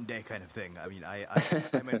 mornings in one day kind of thing. I mean, I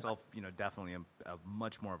myself, definitely am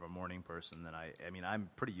much more of a morning person than I mean, I'm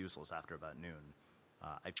pretty useless after about noon.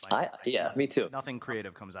 Me too. Nothing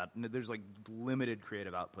creative comes out. There's like limited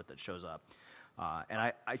creative output that shows up.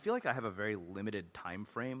 And I feel like I have a very limited time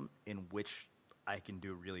frame in which I can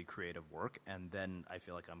do really creative work, and then I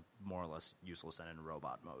feel like I'm more or less useless and in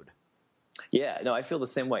robot mode. Yeah, no, I feel the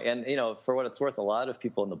same way. And, for what it's worth, a lot of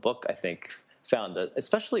people in the book, I think, found that,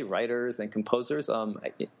 especially writers and composers,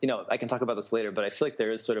 I can talk about this later, but I feel like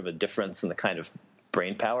there is sort of a difference in the kind of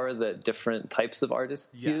brain power that different types of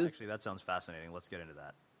artists use. Actually, that sounds fascinating. Let's get into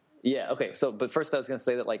that. Yeah. Okay. So, but first, I was going to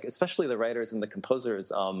say that, like, especially the writers and the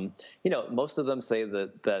composers, most of them say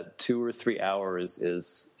that 2 or 3 hours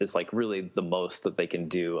is like really the most that they can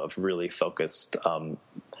do of really focused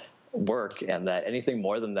work, and that anything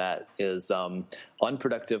more than that is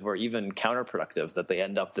unproductive or even counterproductive. That they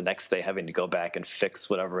end up the next day having to go back and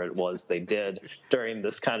fix whatever it was they did during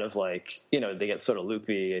this kind of like, they get sort of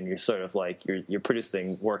loopy, and you're sort of like you're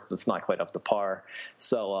producing work that's not quite up to par.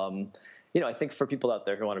 So. I think for people out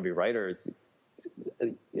there who want to be writers,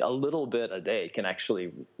 a little bit a day can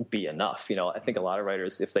actually be enough. I think a lot of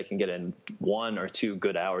writers, if they can get in 1 or 2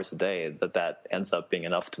 good hours a day, that ends up being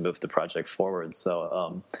enough to move the project forward.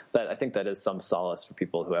 So I think that is some solace for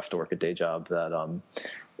people who have to work a day job,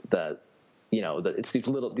 that it's these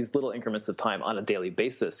little increments of time on a daily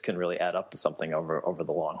basis can really add up to something over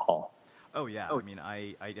the long haul. Oh, yeah. I mean,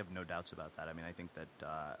 I have no doubts about that. I mean, I think that,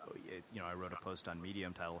 I wrote a post on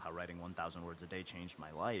Medium titled How Writing 1,000 Words a Day Changed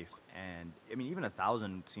My Life. And, I mean, even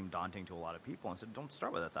 1,000 seemed daunting to a lot of people. And said, don't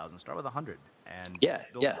start with 1,000, start with 100. And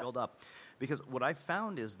build up. Because what I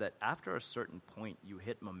found is that after a certain point, you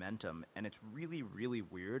hit momentum. And it's really, really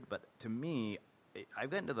weird. But to me, I've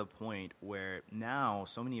gotten to the point where now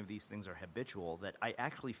so many of these things are habitual that I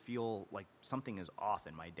actually feel like something is off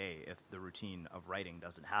in my day if the routine of writing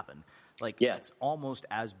doesn't happen. It's almost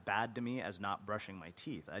as bad to me as not brushing my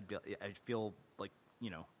teeth. I'd feel like,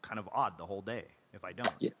 kind of odd the whole day if I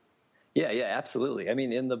don't. Yeah, absolutely. I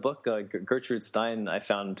mean, in the book, Gertrude Stein, I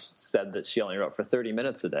found, said that she only wrote for 30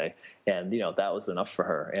 minutes a day, and, that was enough for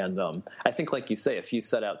her. And I think, like you say, if you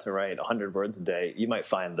set out to write 100 words a day, you might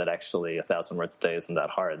find that actually 1,000 words a day isn't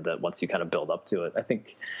that hard, that once you kind of build up to it. I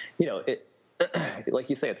think, like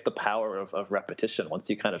you say, it's the power of repetition. Once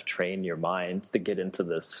you kind of train your mind to get into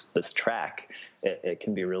this track, it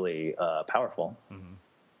can be really powerful. Mm-hmm.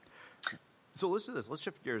 So let's do this. Let's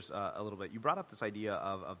shift gears a little bit. You brought up this idea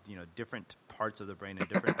of different parts of the brain and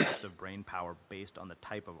different types of brain power based on the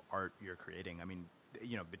type of art you're creating. I mean,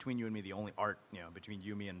 between you and me, the only art, between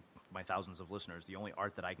you, me, and my thousands of listeners, the only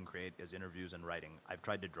art that I can create is interviews and writing. I've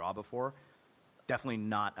tried to draw before. Definitely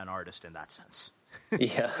not an artist in that sense.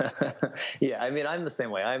 Yeah. I mean, I'm the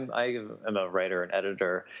same way. I am a writer and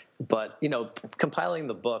editor, but compiling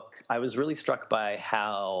the book, I was really struck by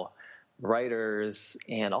how writers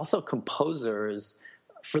and also composers,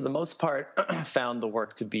 for the most part, found the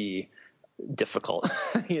work to be difficult.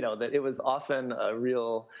 That it was often a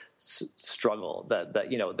real struggle,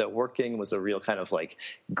 that working was a real kind of like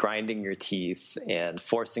grinding your teeth and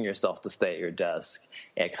forcing yourself to stay at your desk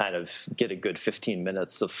and kind of get a good 15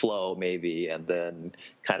 minutes of flow maybe, and then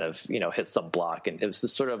kind of, hit some block. And it was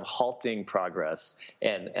this sort of halting progress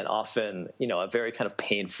and often, a very kind of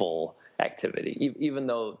painful activity, even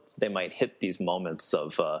though they might hit these moments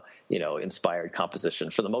of, inspired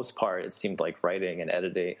composition. For the most part, it seemed like writing and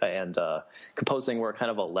editing and composing were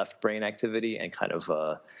kind of a left brain activity and kind of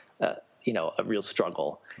a real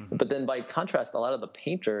struggle. Mm-hmm. But then by contrast, a lot of the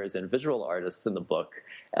painters and visual artists in the book,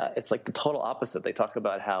 it's like the total opposite. They talk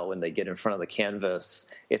about how when they get in front of the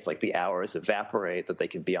canvas, it's like the hours evaporate, that they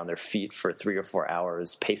could be on their feet for 3 or 4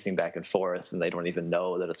 hours pacing back and forth, and they don't even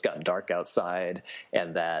know that it's gotten dark outside,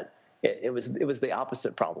 and that it was the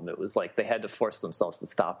opposite problem. It was like they had to force themselves to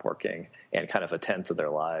stop working and kind of attend to their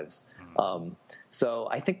lives. Mm-hmm. So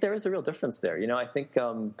I think there is a real difference there. I think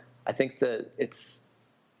that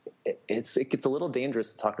it gets a little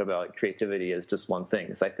dangerous to talk about creativity as just one thing,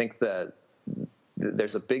 because I think that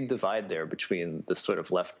there's a big divide there between this sort of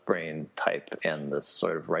left brain type and this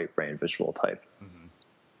sort of right brain visual type. Mm-hmm.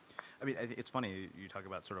 I mean, it's funny you talk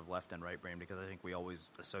about sort of left and right brain, because I think we always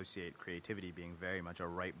associate creativity being very much a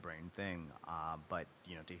right brain thing. But,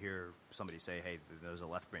 to hear somebody say, hey, there's a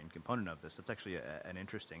left brain component of this, that's actually an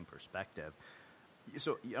interesting perspective.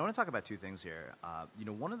 So I want to talk about 2 things here.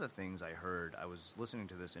 One of the things I heard, I was listening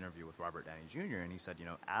to this interview with Robert Downey Jr., and he said,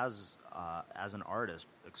 as an artist,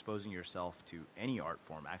 exposing yourself to any art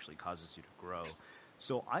form actually causes you to grow.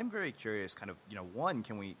 So I'm very curious, kind of, one,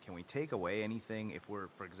 can we take away anything if we're,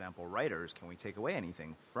 for example, writers? Can we take away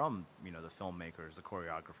anything from, the filmmakers, the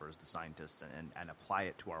choreographers, the scientists, and apply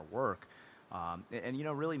it to our work?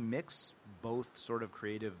 And really mix both sort of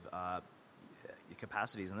creative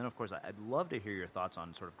capacities. And then, of course, I'd love to hear your thoughts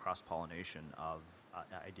on sort of cross-pollination of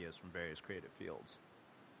ideas from various creative fields.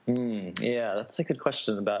 Yeah, that's a good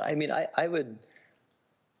question. I mean, I would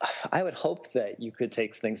I would hope that you could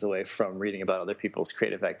take things away from reading about other people's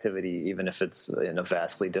creative activity, even if it's in a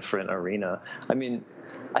vastly different arena. I mean,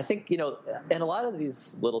 I think, in a lot of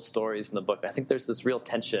these little stories in the book, I think there's this real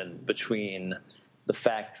tension between the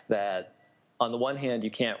fact that on the one hand,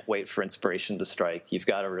 you can't wait for inspiration to strike. You've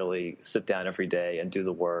got to really sit down every day and do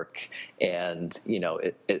the work. And,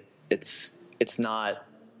 it's not,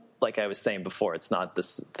 like I was saying before, it's not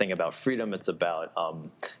this thing about freedom. It's about,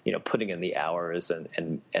 putting in the hours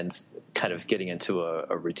and kind of getting into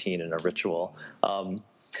a routine and a ritual.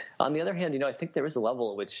 On the other hand, I think there is a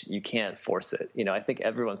level at which you can't force it. I think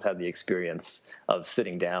everyone's had the experience of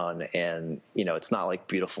sitting down and, it's not like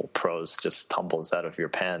beautiful prose just tumbles out of your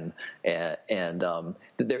pen. And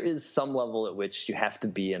there is some level at which you have to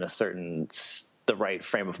be in the right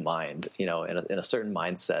frame of mind, in a certain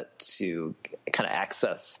mindset to kind of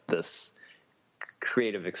access this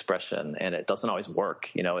creative expression, and it doesn't always work.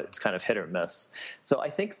 It's kind of hit or miss. So I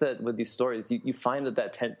think that with these stories, you find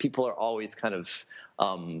that people are always kind of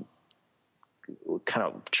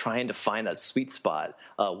trying to find that sweet spot,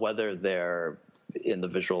 whether they're in the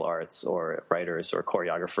visual arts or writers or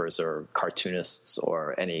choreographers or cartoonists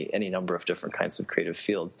or any number of different kinds of creative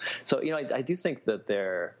fields. So, I do think that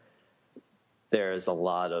there's a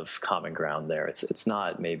lot of common ground there. It's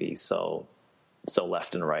not maybe so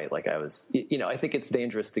left and right. Like I think it's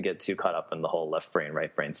dangerous to get too caught up in the whole left brain,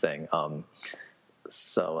 right brain thing.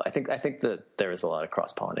 So I think that there is a lot of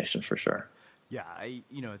cross-pollination for sure. Yeah,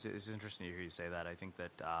 it's interesting to hear you say that. I think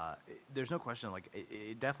that there's no question. Like,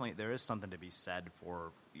 it definitely, there is something to be said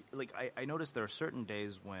for. Like, I noticed there are certain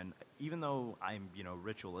days when, even though I'm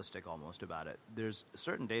ritualistic almost about it, there's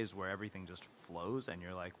certain days where everything just flows, and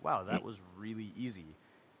you're like, wow, that was really easy.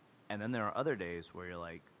 And then there are other days where you're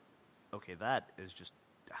like, okay, that is just,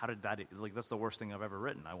 how did that, like, that's the worst thing I've ever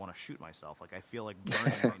written. I want to shoot myself. Like, I feel like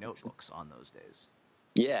burning my notebooks on those days.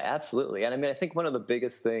 Yeah, absolutely. And I think one of the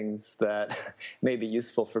biggest things that may be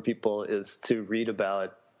useful for people is to read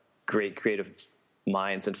about great creative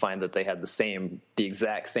minds and find that they had the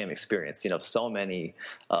exact same experience. So many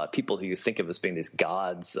people who you think of as being these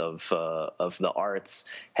gods of the arts,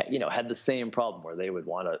 had the same problem where they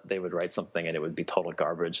would write something and it would be total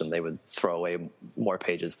garbage, and they would throw away more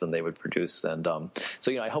pages than they would produce. And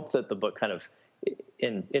so I hope that the book kind of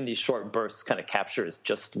in these short bursts kind of captures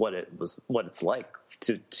just what it's like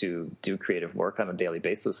to do creative work on a daily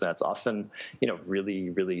basis, and that's often really,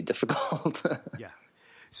 really difficult. Yeah.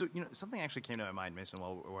 So, something actually came to my mind, Mason,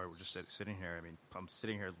 while we're just sitting here. I mean, I'm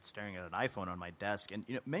sitting here staring at an iPhone on my desk, and,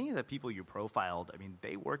 many of the people you profiled, I mean,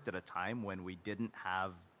 they worked at a time when we didn't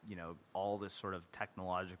have, all this sort of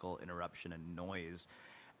technological interruption and noise.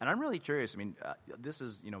 And I'm really curious. I mean, this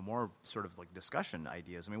is, more sort of like discussion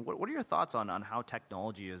ideas. I mean, what are your thoughts on how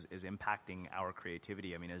technology is impacting our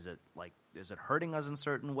creativity? I mean, is it hurting us in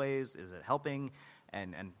certain ways? Is it helping?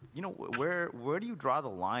 And where do you draw the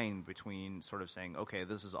line between sort of saying, okay,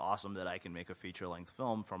 this is awesome that I can make a feature-length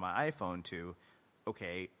film from my iPhone, to,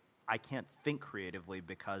 okay, I can't think creatively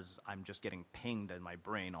because I'm just getting pinged in my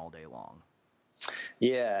brain all day long?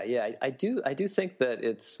 Yeah, I do think that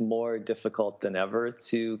it's more difficult than ever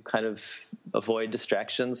to kind of avoid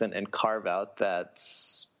distractions and carve out that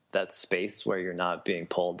space where you're not being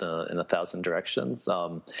pulled in a thousand directions.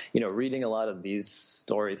 Reading a lot of these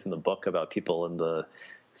stories in the book about people in the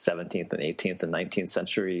 17th and 18th and 19th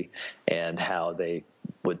century and how they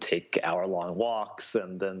would take hour-long walks,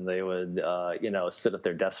 and then they would sit at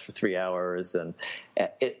their desk for 3 hours, and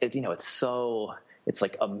it's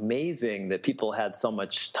like amazing that people had so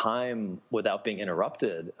much time without being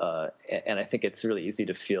interrupted. And I think it's really easy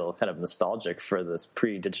to feel kind of nostalgic for this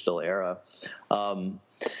pre-digital era.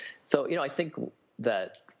 So, I think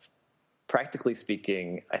that practically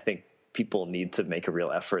speaking, I think people need to make a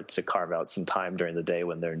real effort to carve out some time during the day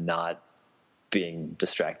when they're not being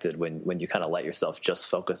distracted, when you kind of let yourself just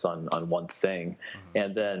focus on one thing. Mm-hmm.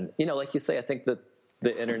 And then, like you say, I think that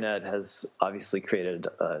the internet has obviously created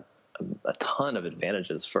a ton of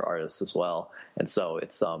advantages for artists as well, and so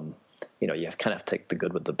it's you have kind of take the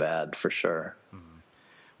good with the bad for sure. Mm-hmm.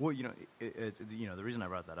 Well, the reason I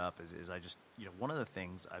brought that up is I just one of the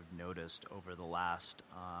things I've noticed over the last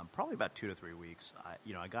probably about 2 to 3 weeks,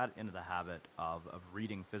 I got into the habit of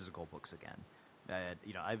reading physical books again.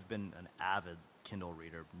 I've been an avid Kindle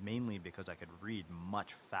reader mainly because I could read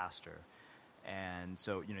much faster. And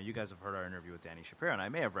so, you guys have heard our interview with Dani Shapiro, and I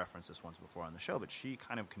may have referenced this once before on the show, but she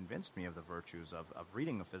kind of convinced me of the virtues of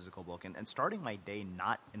reading a physical book and starting my day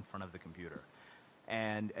not in front of the computer.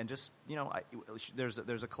 And just,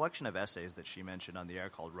 there's a collection of essays that she mentioned on the air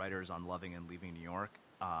called Writers on Loving and Leaving New York.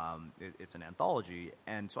 It's an anthology,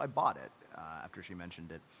 and so I bought it after she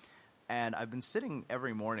mentioned it. And I've been sitting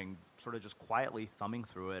every morning sort of just quietly thumbing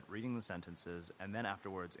through it, reading the sentences, and then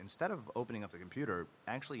afterwards, instead of opening up the computer,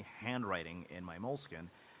 actually handwriting in my Moleskine.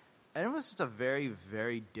 And it was just a very,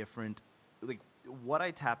 very different, like, what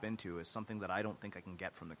I tap into is something that I don't think I can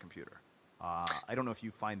get from the computer. I don't know if you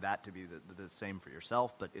find that to be the same for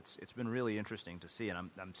yourself, but it's been really interesting to see, and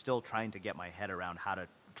I'm still trying to get my head around how to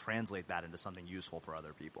translate that into something useful for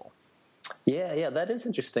other people. Yeah, that is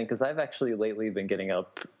interesting, because I've actually lately been getting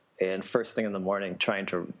up and first thing in the morning trying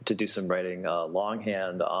to do some writing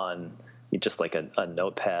longhand on just like a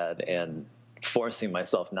notepad and forcing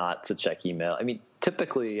myself not to check email. I mean,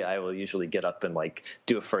 typically I will usually get up and like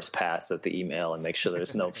do a first pass at the email and make sure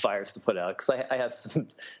there's no fires to put out, because I have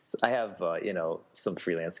some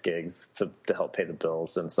freelance gigs to help pay the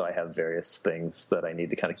bills, and so I have various things that I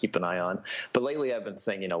need to kind of keep an eye on. But lately I've been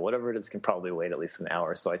saying, whatever it is can probably wait at least an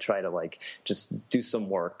hour, so I try to like just do some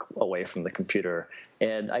work away from the computer.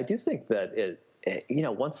 And I do think that it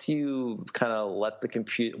once you kind of let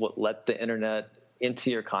the internet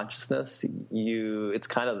into your consciousness, it's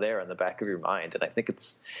kind of there in the back of your mind. And I think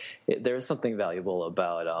there's something valuable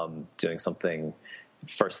about doing something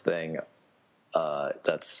first thing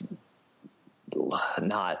that's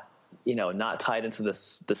not tied into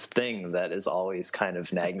this thing that is always kind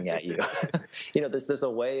of nagging at you. There's a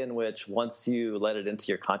way in which once you let it into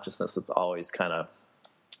your consciousness, it's always kind of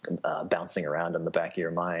bouncing around in the back of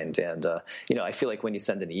your mind. And, I feel like when you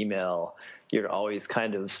send an email, you're always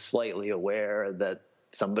kind of slightly aware that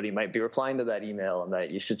somebody might be replying to that email and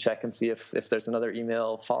that you should check and see if there's another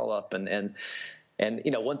email follow-up. And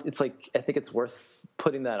it's like, I think it's worth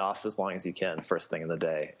putting that off as long as you can first thing in the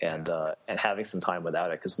day, and having some time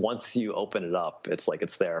without it. Because once you open it up, it's like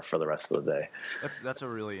it's there for the rest of the day. That's a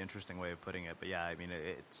really interesting way of putting it. But yeah, I mean,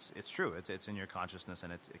 it's true. It's in your consciousness,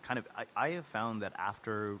 and it kind of, I have found that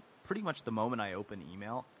after pretty much the moment I open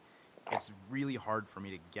email, it's really hard for me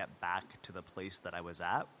to get back to the place that I was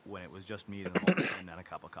at when it was just me and a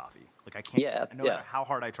cup of coffee. Like I can't, no matter how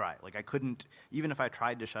hard I try. Like I couldn't, even if I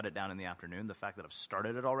tried to shut it down in the afternoon, the fact that I've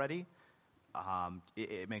started it already,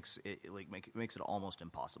 it makes it almost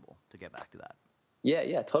impossible to get back to that.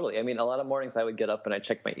 Yeah, totally. I mean, a lot of mornings I would get up and I'd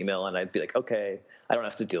check my email and I'd be like, okay, I don't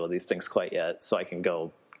have to deal with these things quite yet, so I can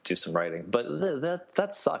go do some writing. But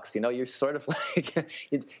that sucks. You're sort of like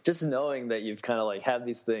just knowing that you've kind of like have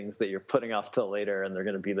these things that you're putting off till later and they're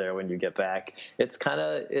going to be there when you get back. It's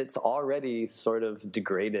already sort of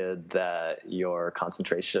degraded that your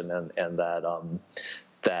concentration and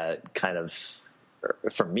that kind of,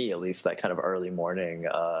 for me at least, that kind of early morning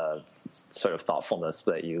sort of thoughtfulness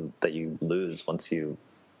that you lose once you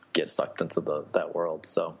get sucked into that world.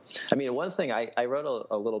 So, I mean, one thing I wrote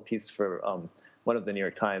a little piece for one of the New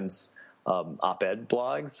York Times op-ed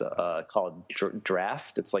blogs called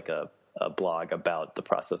Draft. It's like a blog about the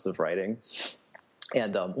process of writing.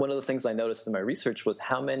 And one of the things I noticed in my research was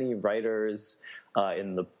how many writers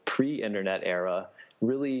in the pre-internet era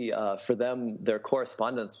really, for them, their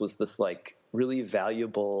correspondence was this like really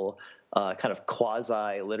valuable kind of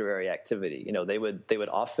quasi-literary activity. They would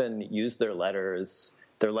often use their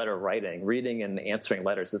letter writing, reading and answering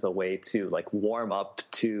letters as a way to like warm up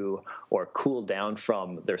to or cool down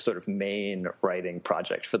from their sort of main writing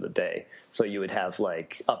project for the day. So you would have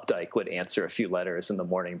like Updike would answer a few letters in the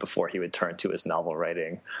morning before he would turn to his novel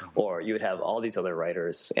writing, or you would have all these other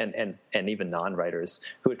writers and even non-writers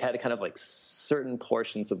who had kind of like certain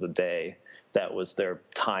portions of the day that was their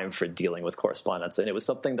time for dealing with correspondence. And it was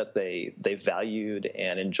something that they valued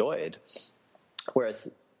and enjoyed.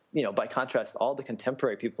 Whereas, by contrast, all the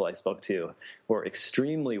contemporary people I spoke to were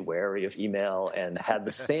extremely wary of email and had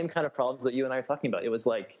the same kind of problems that you and I are talking about. It was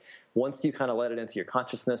like once you kind of let it into your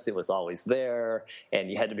consciousness, it was always there,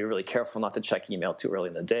 and you had to be really careful not to check email too early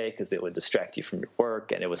in the day because it would distract you from your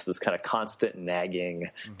work, and it was this kind of constant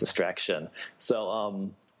nagging distraction.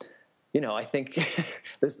 So, I think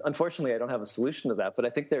unfortunately I don't have a solution to that, but I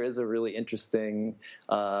think there is a really interesting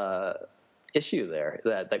issue there,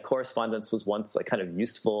 that correspondence was once a kind of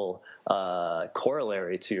useful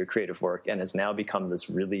corollary to your creative work and has now become this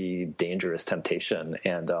really dangerous temptation.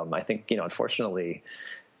 And I think, unfortunately,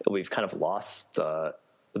 we've kind of lost the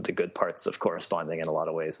good parts of corresponding in a lot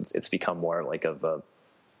of ways. It's become more like of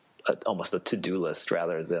almost a to-do list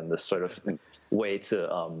rather than this sort of way to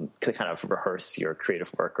kind of rehearse your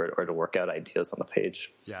creative work or to work out ideas on the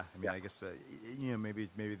page. Yeah, I mean, I guess maybe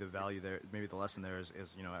the value there, maybe the lesson there is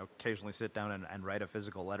occasionally sit down and write a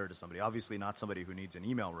physical letter to somebody. Obviously, not somebody who needs an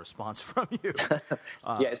email response from you.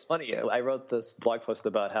 Yeah, it's funny. I wrote this blog post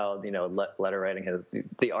about how letter writing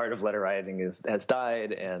the art of letter writing has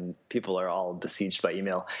died, and people are all besieged by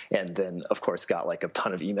email. And then, of course, got like a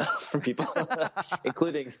ton of emails from people,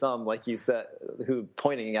 including some some, like you said, who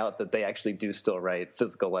pointing out that they actually do still write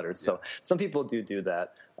physical letters. So some people do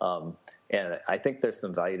that. And I think there's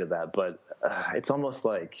some value to that, but it's almost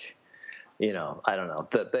like, I don't know,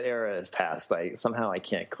 the era is past. Somehow I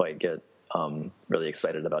can't quite get really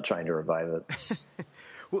excited about trying to revive it.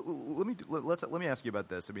 Well, let me ask you about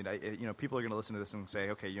this. I mean, people are going to listen to this and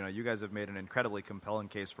say, okay, you guys have made an incredibly compelling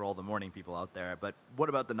case for all the morning people out there. But what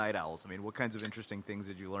about the night owls? I mean, what kinds of interesting things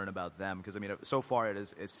did you learn about them? Because I mean, so far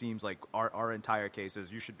it seems like our entire case is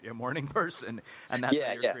you should be a morning person, and that's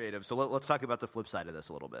why you're creative. So let's talk about the flip side of this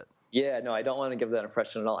a little bit. Yeah, no, I don't want to give that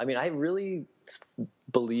impression at all. I mean, I really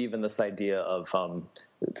believe in this idea of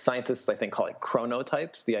scientists, I think, call it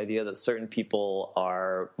chronotypes, the idea that certain people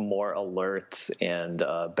are more alert and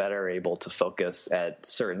better able to focus at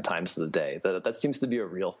certain times of the day. That seems to be a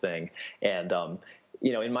real thing. And,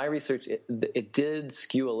 in my research, it did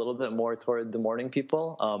skew a little bit more toward the morning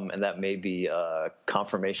people, and that may be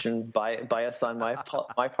confirmation bias on my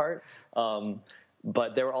part.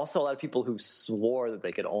 But there were also a lot of people who swore that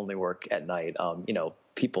they could only work at night.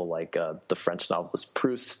 People like the French novelist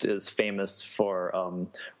Proust is famous for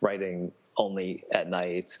writing only at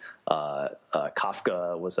night.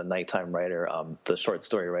 Kafka was a nighttime writer. The short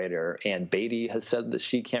story writer Anne Beatty has said that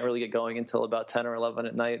she can't really get going until about 10 or 11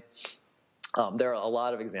 at night. There are a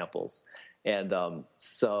lot of examples. And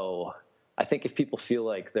so I think if people feel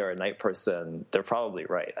like they're a night person, they're probably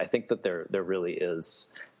right. I think that there really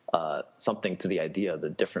is something to the idea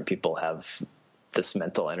that different people have this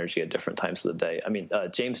mental energy at different times of the day. I mean,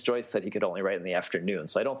 James Joyce said he could only write in the afternoon,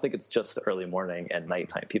 so I don't think it's just early morning and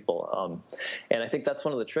nighttime people. And I think that's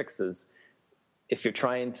one of the tricks is if you're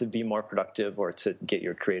trying to be more productive or to get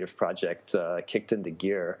your creative project kicked into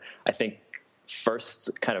gear, I think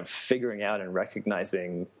first kind of figuring out and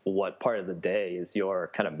recognizing what part of the day is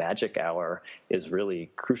your kind of magic hour is really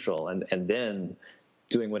crucial. And then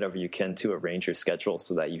doing whatever you can to arrange your schedule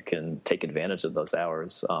so that you can take advantage of those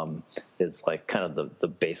hours is like kind of the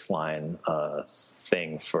baseline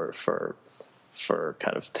thing for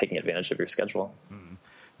kind of taking advantage of your schedule. Mm-hmm.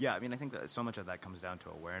 Yeah, I mean, I think that so much of that comes down to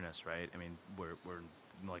awareness, right? I mean, we're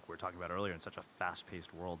like we were talking about earlier in such a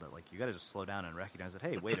fast-paced world that like you got to just slow down and recognize that,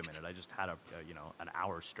 hey, wait a minute, I just had an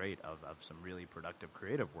hour straight of some really productive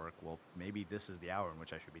creative work. Well, maybe this is the hour in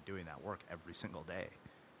which I should be doing that work every single day.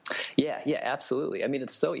 Yeah, absolutely. I mean,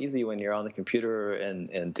 it's so easy when you're on the computer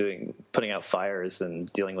and putting out fires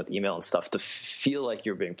and dealing with email and stuff to feel like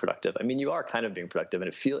you're being productive. I mean, you are kind of being productive,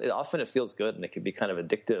 and often it feels good, and it can be kind of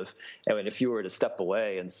addictive. And if you were to step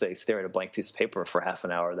away and say stare at a blank piece of paper for half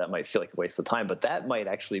an hour, that might feel like a waste of time. But that might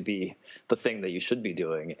actually be the thing that you should be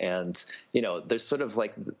doing. And there's sort of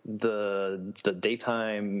like the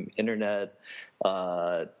daytime internet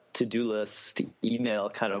to-do list, email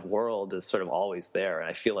kind of world is sort of always there. And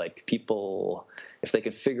I feel like people, if they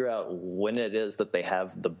could figure out when it is that they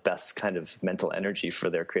have the best kind of mental energy for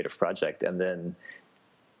their creative project and then,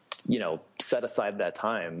 set aside that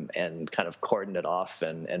time and kind of cordon it off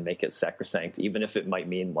and make it sacrosanct, even if it might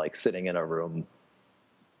mean like sitting in a room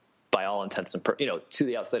by all intents and to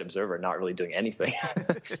the outside observer, not really doing anything,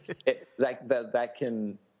 that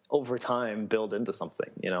can over time build into something,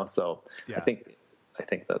 So yeah. I think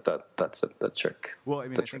that's the trick. Well, I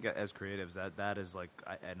mean, I think as creatives, that is like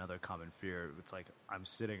another common fear. It's like I'm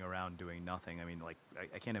sitting around doing nothing. I mean, like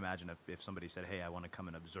I can't imagine if somebody said, "Hey, I want to come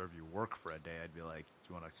and observe you work for a day." I'd be like, "Do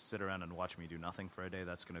you want to sit around and watch me do nothing for a day?"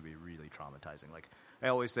 That's going to be really traumatizing. Like I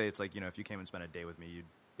always say, it's like if you came and spent a day with me, you'd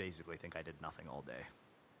basically think I did nothing all day.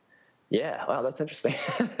 Yeah, wow, that's interesting.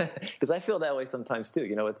 Because I feel that way sometimes too.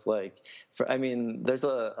 It's like, there's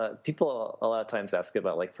people a lot of times ask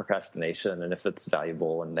about like procrastination and if it's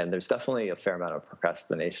valuable, and there's definitely a fair amount of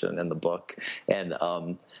procrastination in the book, and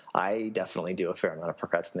I definitely do a fair amount of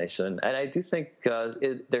procrastination, and I do think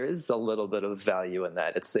there is a little bit of value in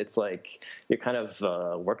that. It's like you're kind of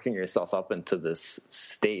working yourself up into this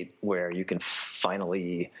state where you can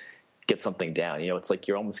finally get something down. It's like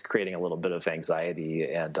you're almost creating a little bit of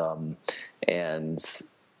anxiety, and it's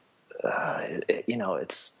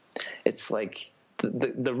like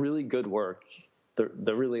the really good work,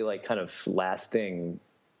 the really like kind of lasting,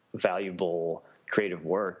 valuable creative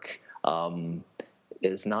work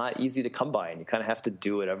is not easy to come by, and you kind of have to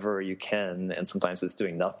do whatever you can. And sometimes it's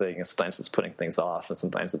doing nothing, and sometimes it's putting things off, and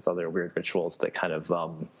sometimes it's other weird rituals that kind of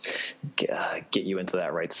get you into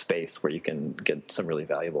that right space where you can get some really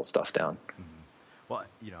valuable stuff down. Mm-hmm. Well,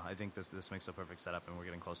 I think this makes a perfect setup, and we're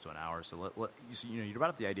getting close to an hour. So you brought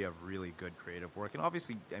up the idea of really good creative work, and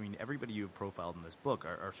obviously, I mean, everybody you've profiled in this book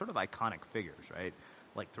are sort of iconic figures, right?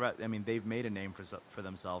 Like they've made a name for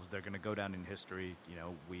themselves. They're going to go down in history.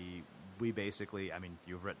 We we basically, I mean,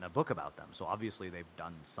 you've written a book about them, so obviously they've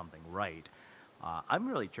done something right. I'm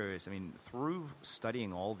really curious. I mean, through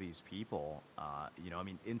studying all these people, I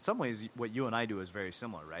mean, in some ways, what you and I do is very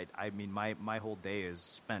similar, right? I mean, my whole day is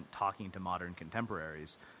spent talking to modern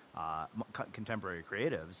contemporaries, contemporary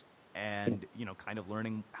creatives, and, kind of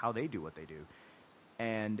learning how they do what they do.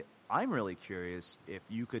 And I'm really curious if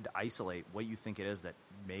you could isolate what you think it is that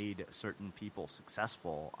made certain people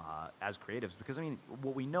successful as creatives. Because, I mean,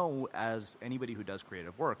 what we know as anybody who does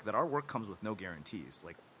creative work, that our work comes with no guarantees.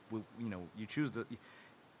 Like, you choose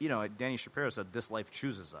Danny Shapiro said, this life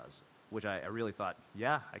chooses us, which I really thought,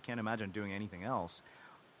 I can't imagine doing anything else.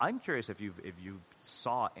 I'm curious if you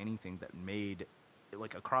saw anything that made,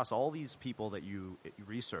 like, across all these people that you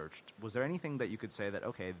researched, was there anything that you could say that,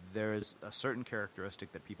 okay, there's a certain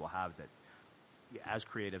characteristic that people have that, as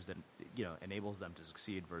creatives, that, enables them to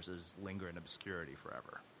succeed versus linger in obscurity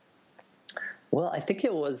forever? Well, I think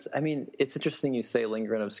it's interesting you say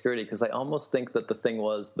linger in obscurity, because I almost think that the thing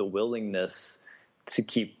was the willingness to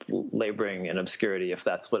keep laboring in obscurity, if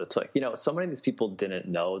that's what it took. So many of these people didn't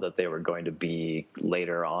know that they were going to be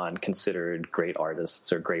later on considered great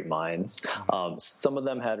artists or great minds. Some of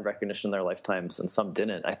them had recognition in their lifetimes and some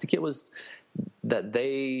didn't. I think it was that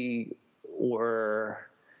they were,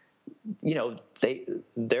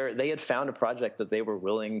 they had found a project that they were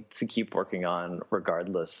willing to keep working on,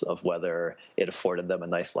 regardless of whether it afforded them a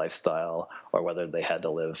nice lifestyle or whether they had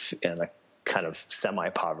to live in a kind of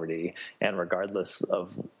semi-poverty, and regardless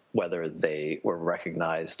of whether they were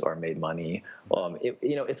recognized or made money.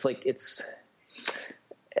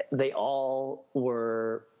 They all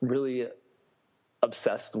were really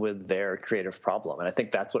obsessed with their creative problem, and I think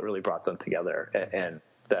that's what really brought them together, and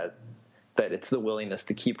that it's the willingness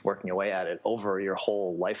to keep working away at it over your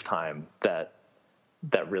whole lifetime that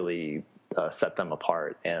really set them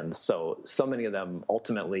apart. And so many of them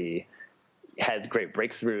ultimately had great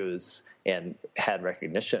breakthroughs and had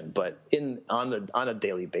recognition, but on a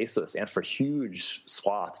daily basis and for huge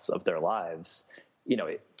swaths of their lives,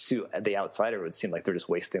 to the outsider it would seem like they're just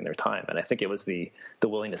wasting their time. And I think it was the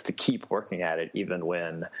willingness to keep working at it, even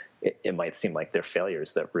when it might seem like they're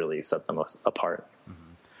failures, that really set them apart. Mm-hmm.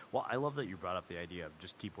 Well, I love that you brought up the idea of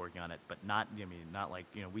just keep working on it, but not like,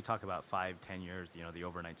 we talk about 5-10 years, the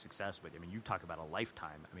overnight success, but you talk about a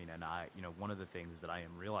lifetime. And one of the things that I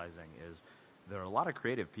am realizing is there are a lot of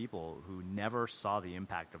creative people who never saw the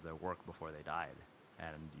impact of their work before they died.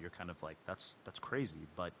 And you're kind of like, that's crazy.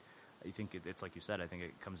 But I think it's like you said, I think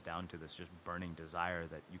it comes down to this just burning desire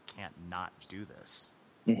that you can't not do this.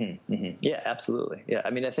 Mm-hmm, mm-hmm. Yeah, absolutely. Yeah,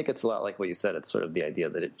 I think it's a lot like what you said. It's sort of the idea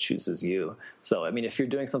that it chooses you. So, if you're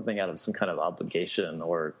doing something out of some kind of obligation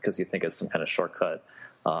or because you think it's some kind of shortcut,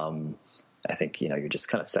 I think you're just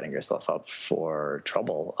kind of setting yourself up for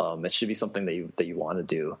trouble. It should be something that you want to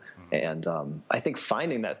do, and I think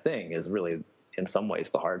finding that thing is really, in some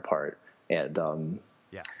ways, the hard part. And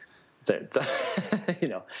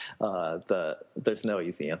there's no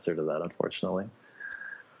easy answer to that, unfortunately.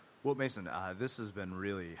 Well, Mason, this has been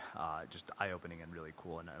really just eye-opening and really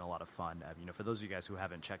cool and a lot of fun. For those of you guys who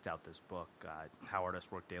haven't checked out this book, How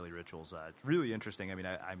Artists Work Daily Rituals, it's really interesting.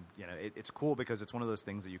 It's cool because it's one of those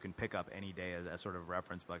things that you can pick up any day as sort of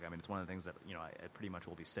reference book. It's one of the things that I pretty much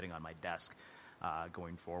will be sitting on my desk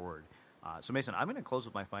going forward. So, Mason, I'm going to close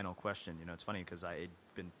with my final question. It's funny because I'd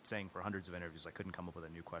been saying for hundreds of interviews I couldn't come up with a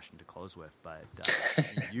new question to close with, but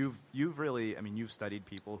you've really, you've studied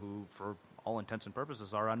people who, for all intents and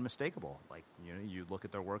purposes, are unmistakable. Like, you look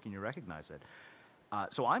at their work and you recognize it.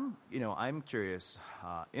 So I'm curious,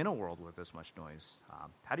 in a world with this much noise,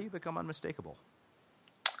 how do you become unmistakable?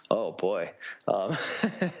 Oh, boy.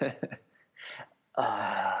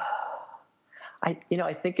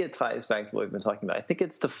 I think it ties back to what we've been talking about. I think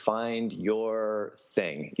it's to find your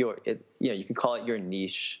thing, you can call it your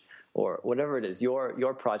niche or whatever it is,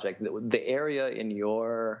 your project, the area in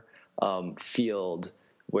your field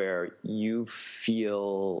where you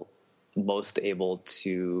feel most able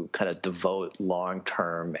to kind of devote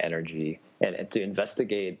long-term energy and to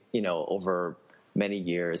investigate, over many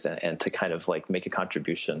years and to kind of like make a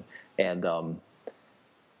contribution and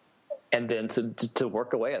then to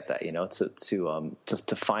work away at that,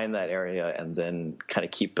 to find that area and then kind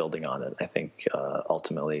of keep building on it. I think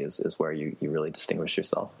ultimately is where you really distinguish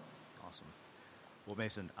yourself. Awesome. Well,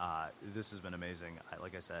 Mason, this has been amazing.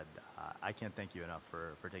 Like I said, I can't thank you enough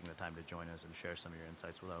for taking the time to join us and share some of your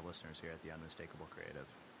insights with our listeners here at The Unmistakable Creative.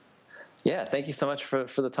 Yeah, thank you so much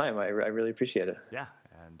for the time. I really appreciate it. Yeah,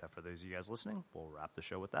 and for those of you guys listening, we'll wrap the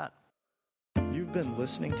show with that. You've You've been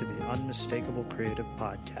listening to the Unmistakable Creative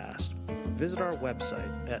Podcast. Visit our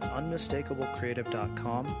website at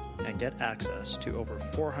unmistakablecreative.com and get access to over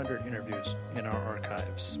 400 interviews in our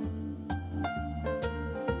archives.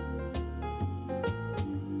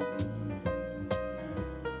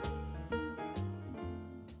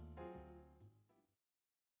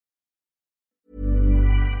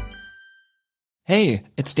 Hey,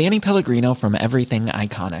 it's Danny Pellegrino from Everything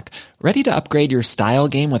Iconic. Ready to upgrade your style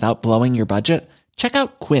game without blowing your budget? Check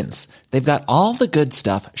out Quince. They've got all the good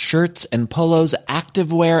stuff, shirts and polos,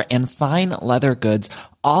 activewear, and fine leather goods,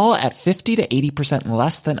 all at 50 to 80%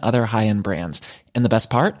 less than other high-end brands. And the best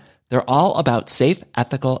part? They're all about safe,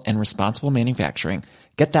 ethical, and responsible manufacturing.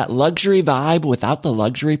 Get that luxury vibe without the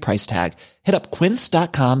luxury price tag. Hit up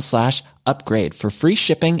quince.com/upgrade for free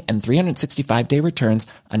shipping and 365-day returns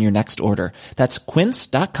on your next order. That's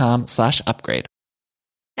quince.com/upgrade.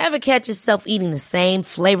 Ever catch yourself eating the same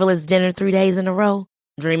flavorless dinner 3 days in a row?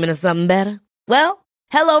 Dreaming of something better? Well,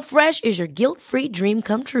 HelloFresh is your guilt-free dream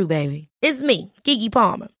come true, baby. It's me, Keke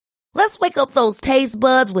Palmer. Let's wake up those taste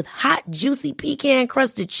buds with hot, juicy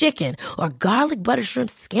pecan-crusted chicken or garlic butter shrimp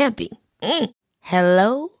scampi.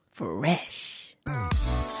 Hello Fresh.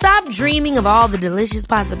 Stop dreaming of all the delicious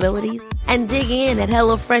possibilities and dig in at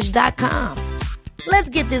HelloFresh.com. Let's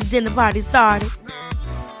get this dinner party started.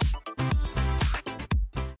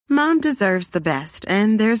 Mom deserves the best,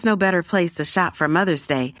 and there's no better place to shop for Mother's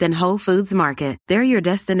Day than Whole Foods Market. They're your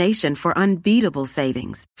destination for unbeatable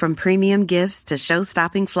savings, from premium gifts to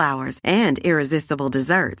show-stopping flowers and irresistible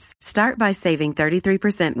desserts. Start by saving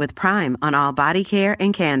 33% with Prime on all body care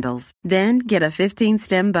and candles. Then get a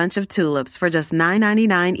 15-stem bunch of tulips for just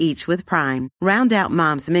 $9.99 each with Prime. Round out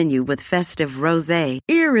Mom's menu with festive rosé,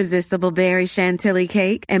 irresistible berry chantilly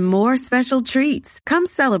cake, and more special treats. Come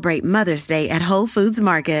celebrate Mother's Day at Whole Foods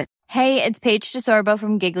Market. Hey, it's Paige DeSorbo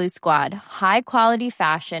from Giggly Squad. High quality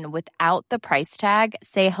fashion without the price tag.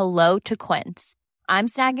 Say hello to Quince. I'm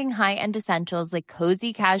snagging high-end essentials like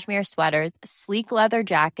cozy cashmere sweaters, sleek leather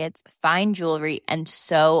jackets, fine jewelry, and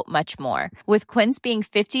so much more. With Quince being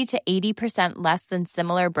 50 to 80% less than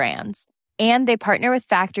similar brands. And they partner with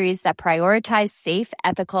factories that prioritize safe,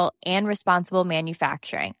 ethical, and responsible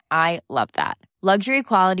manufacturing. I love that. Luxury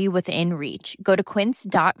quality within reach. Go to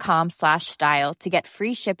quince.com/style to get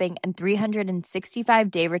free shipping and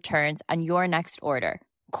 365-day returns on your next order.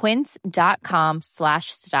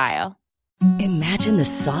 Quince.com/style. Imagine the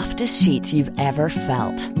softest sheets you've ever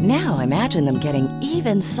felt. Now imagine them getting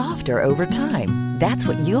even softer over time. That's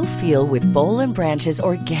what you'll feel with Boll & Branch's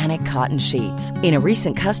organic cotton sheets. In a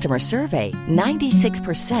recent customer survey,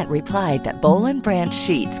 96% replied that Boll & Branch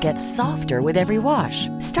sheets get softer with every wash.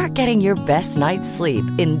 Start getting your best night's sleep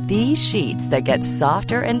in these sheets that get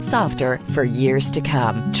softer and softer for years to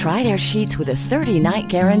come. Try their sheets with a 30-night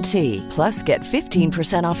guarantee. Plus, get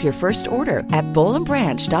 15% off your first order at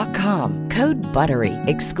bollandbranch.com. Code BUTTERY.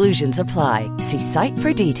 Exclusions apply. See site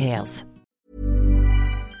for details.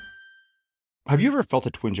 Have you ever felt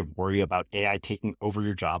a twinge of worry about AI taking over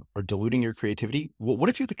your job or diluting your creativity? Well, what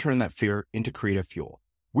if you could turn that fear into creative fuel?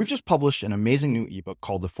 We've just published an amazing new ebook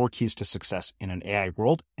called The 4 Keys to Success in an AI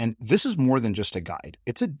World, and this is more than just a guide.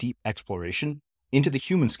 It's a deep exploration into the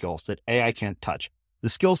human skills that AI can't touch, the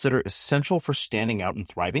skills that are essential for standing out and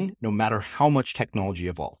thriving, no matter how much technology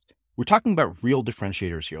evolved. We're talking about real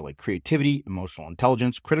differentiators here, like creativity, emotional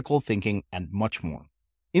intelligence, critical thinking, and much more.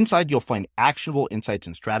 Inside, you'll find actionable insights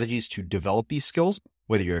and strategies to develop these skills,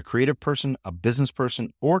 whether you're a creative person, a business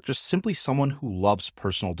person, or just simply someone who loves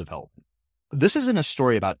personal development. This isn't a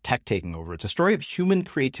story about tech taking over. It's a story of human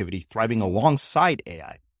creativity thriving alongside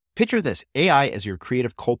AI. Picture this, AI as your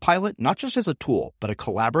creative co-pilot, not just as a tool, but a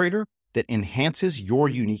collaborator that enhances your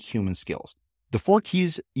unique human skills. The 4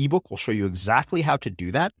 Keys ebook will show you exactly how to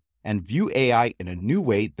do that and view AI in a new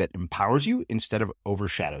way that empowers you instead of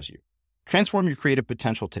overshadows you. Transform your creative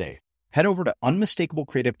potential today. Head over to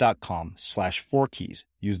unmistakablecreative.com/4keys.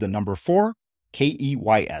 Use the number 4,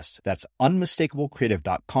 KEYS. That's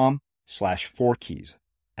unmistakablecreative.com/4keys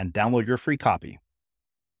and download your free copy.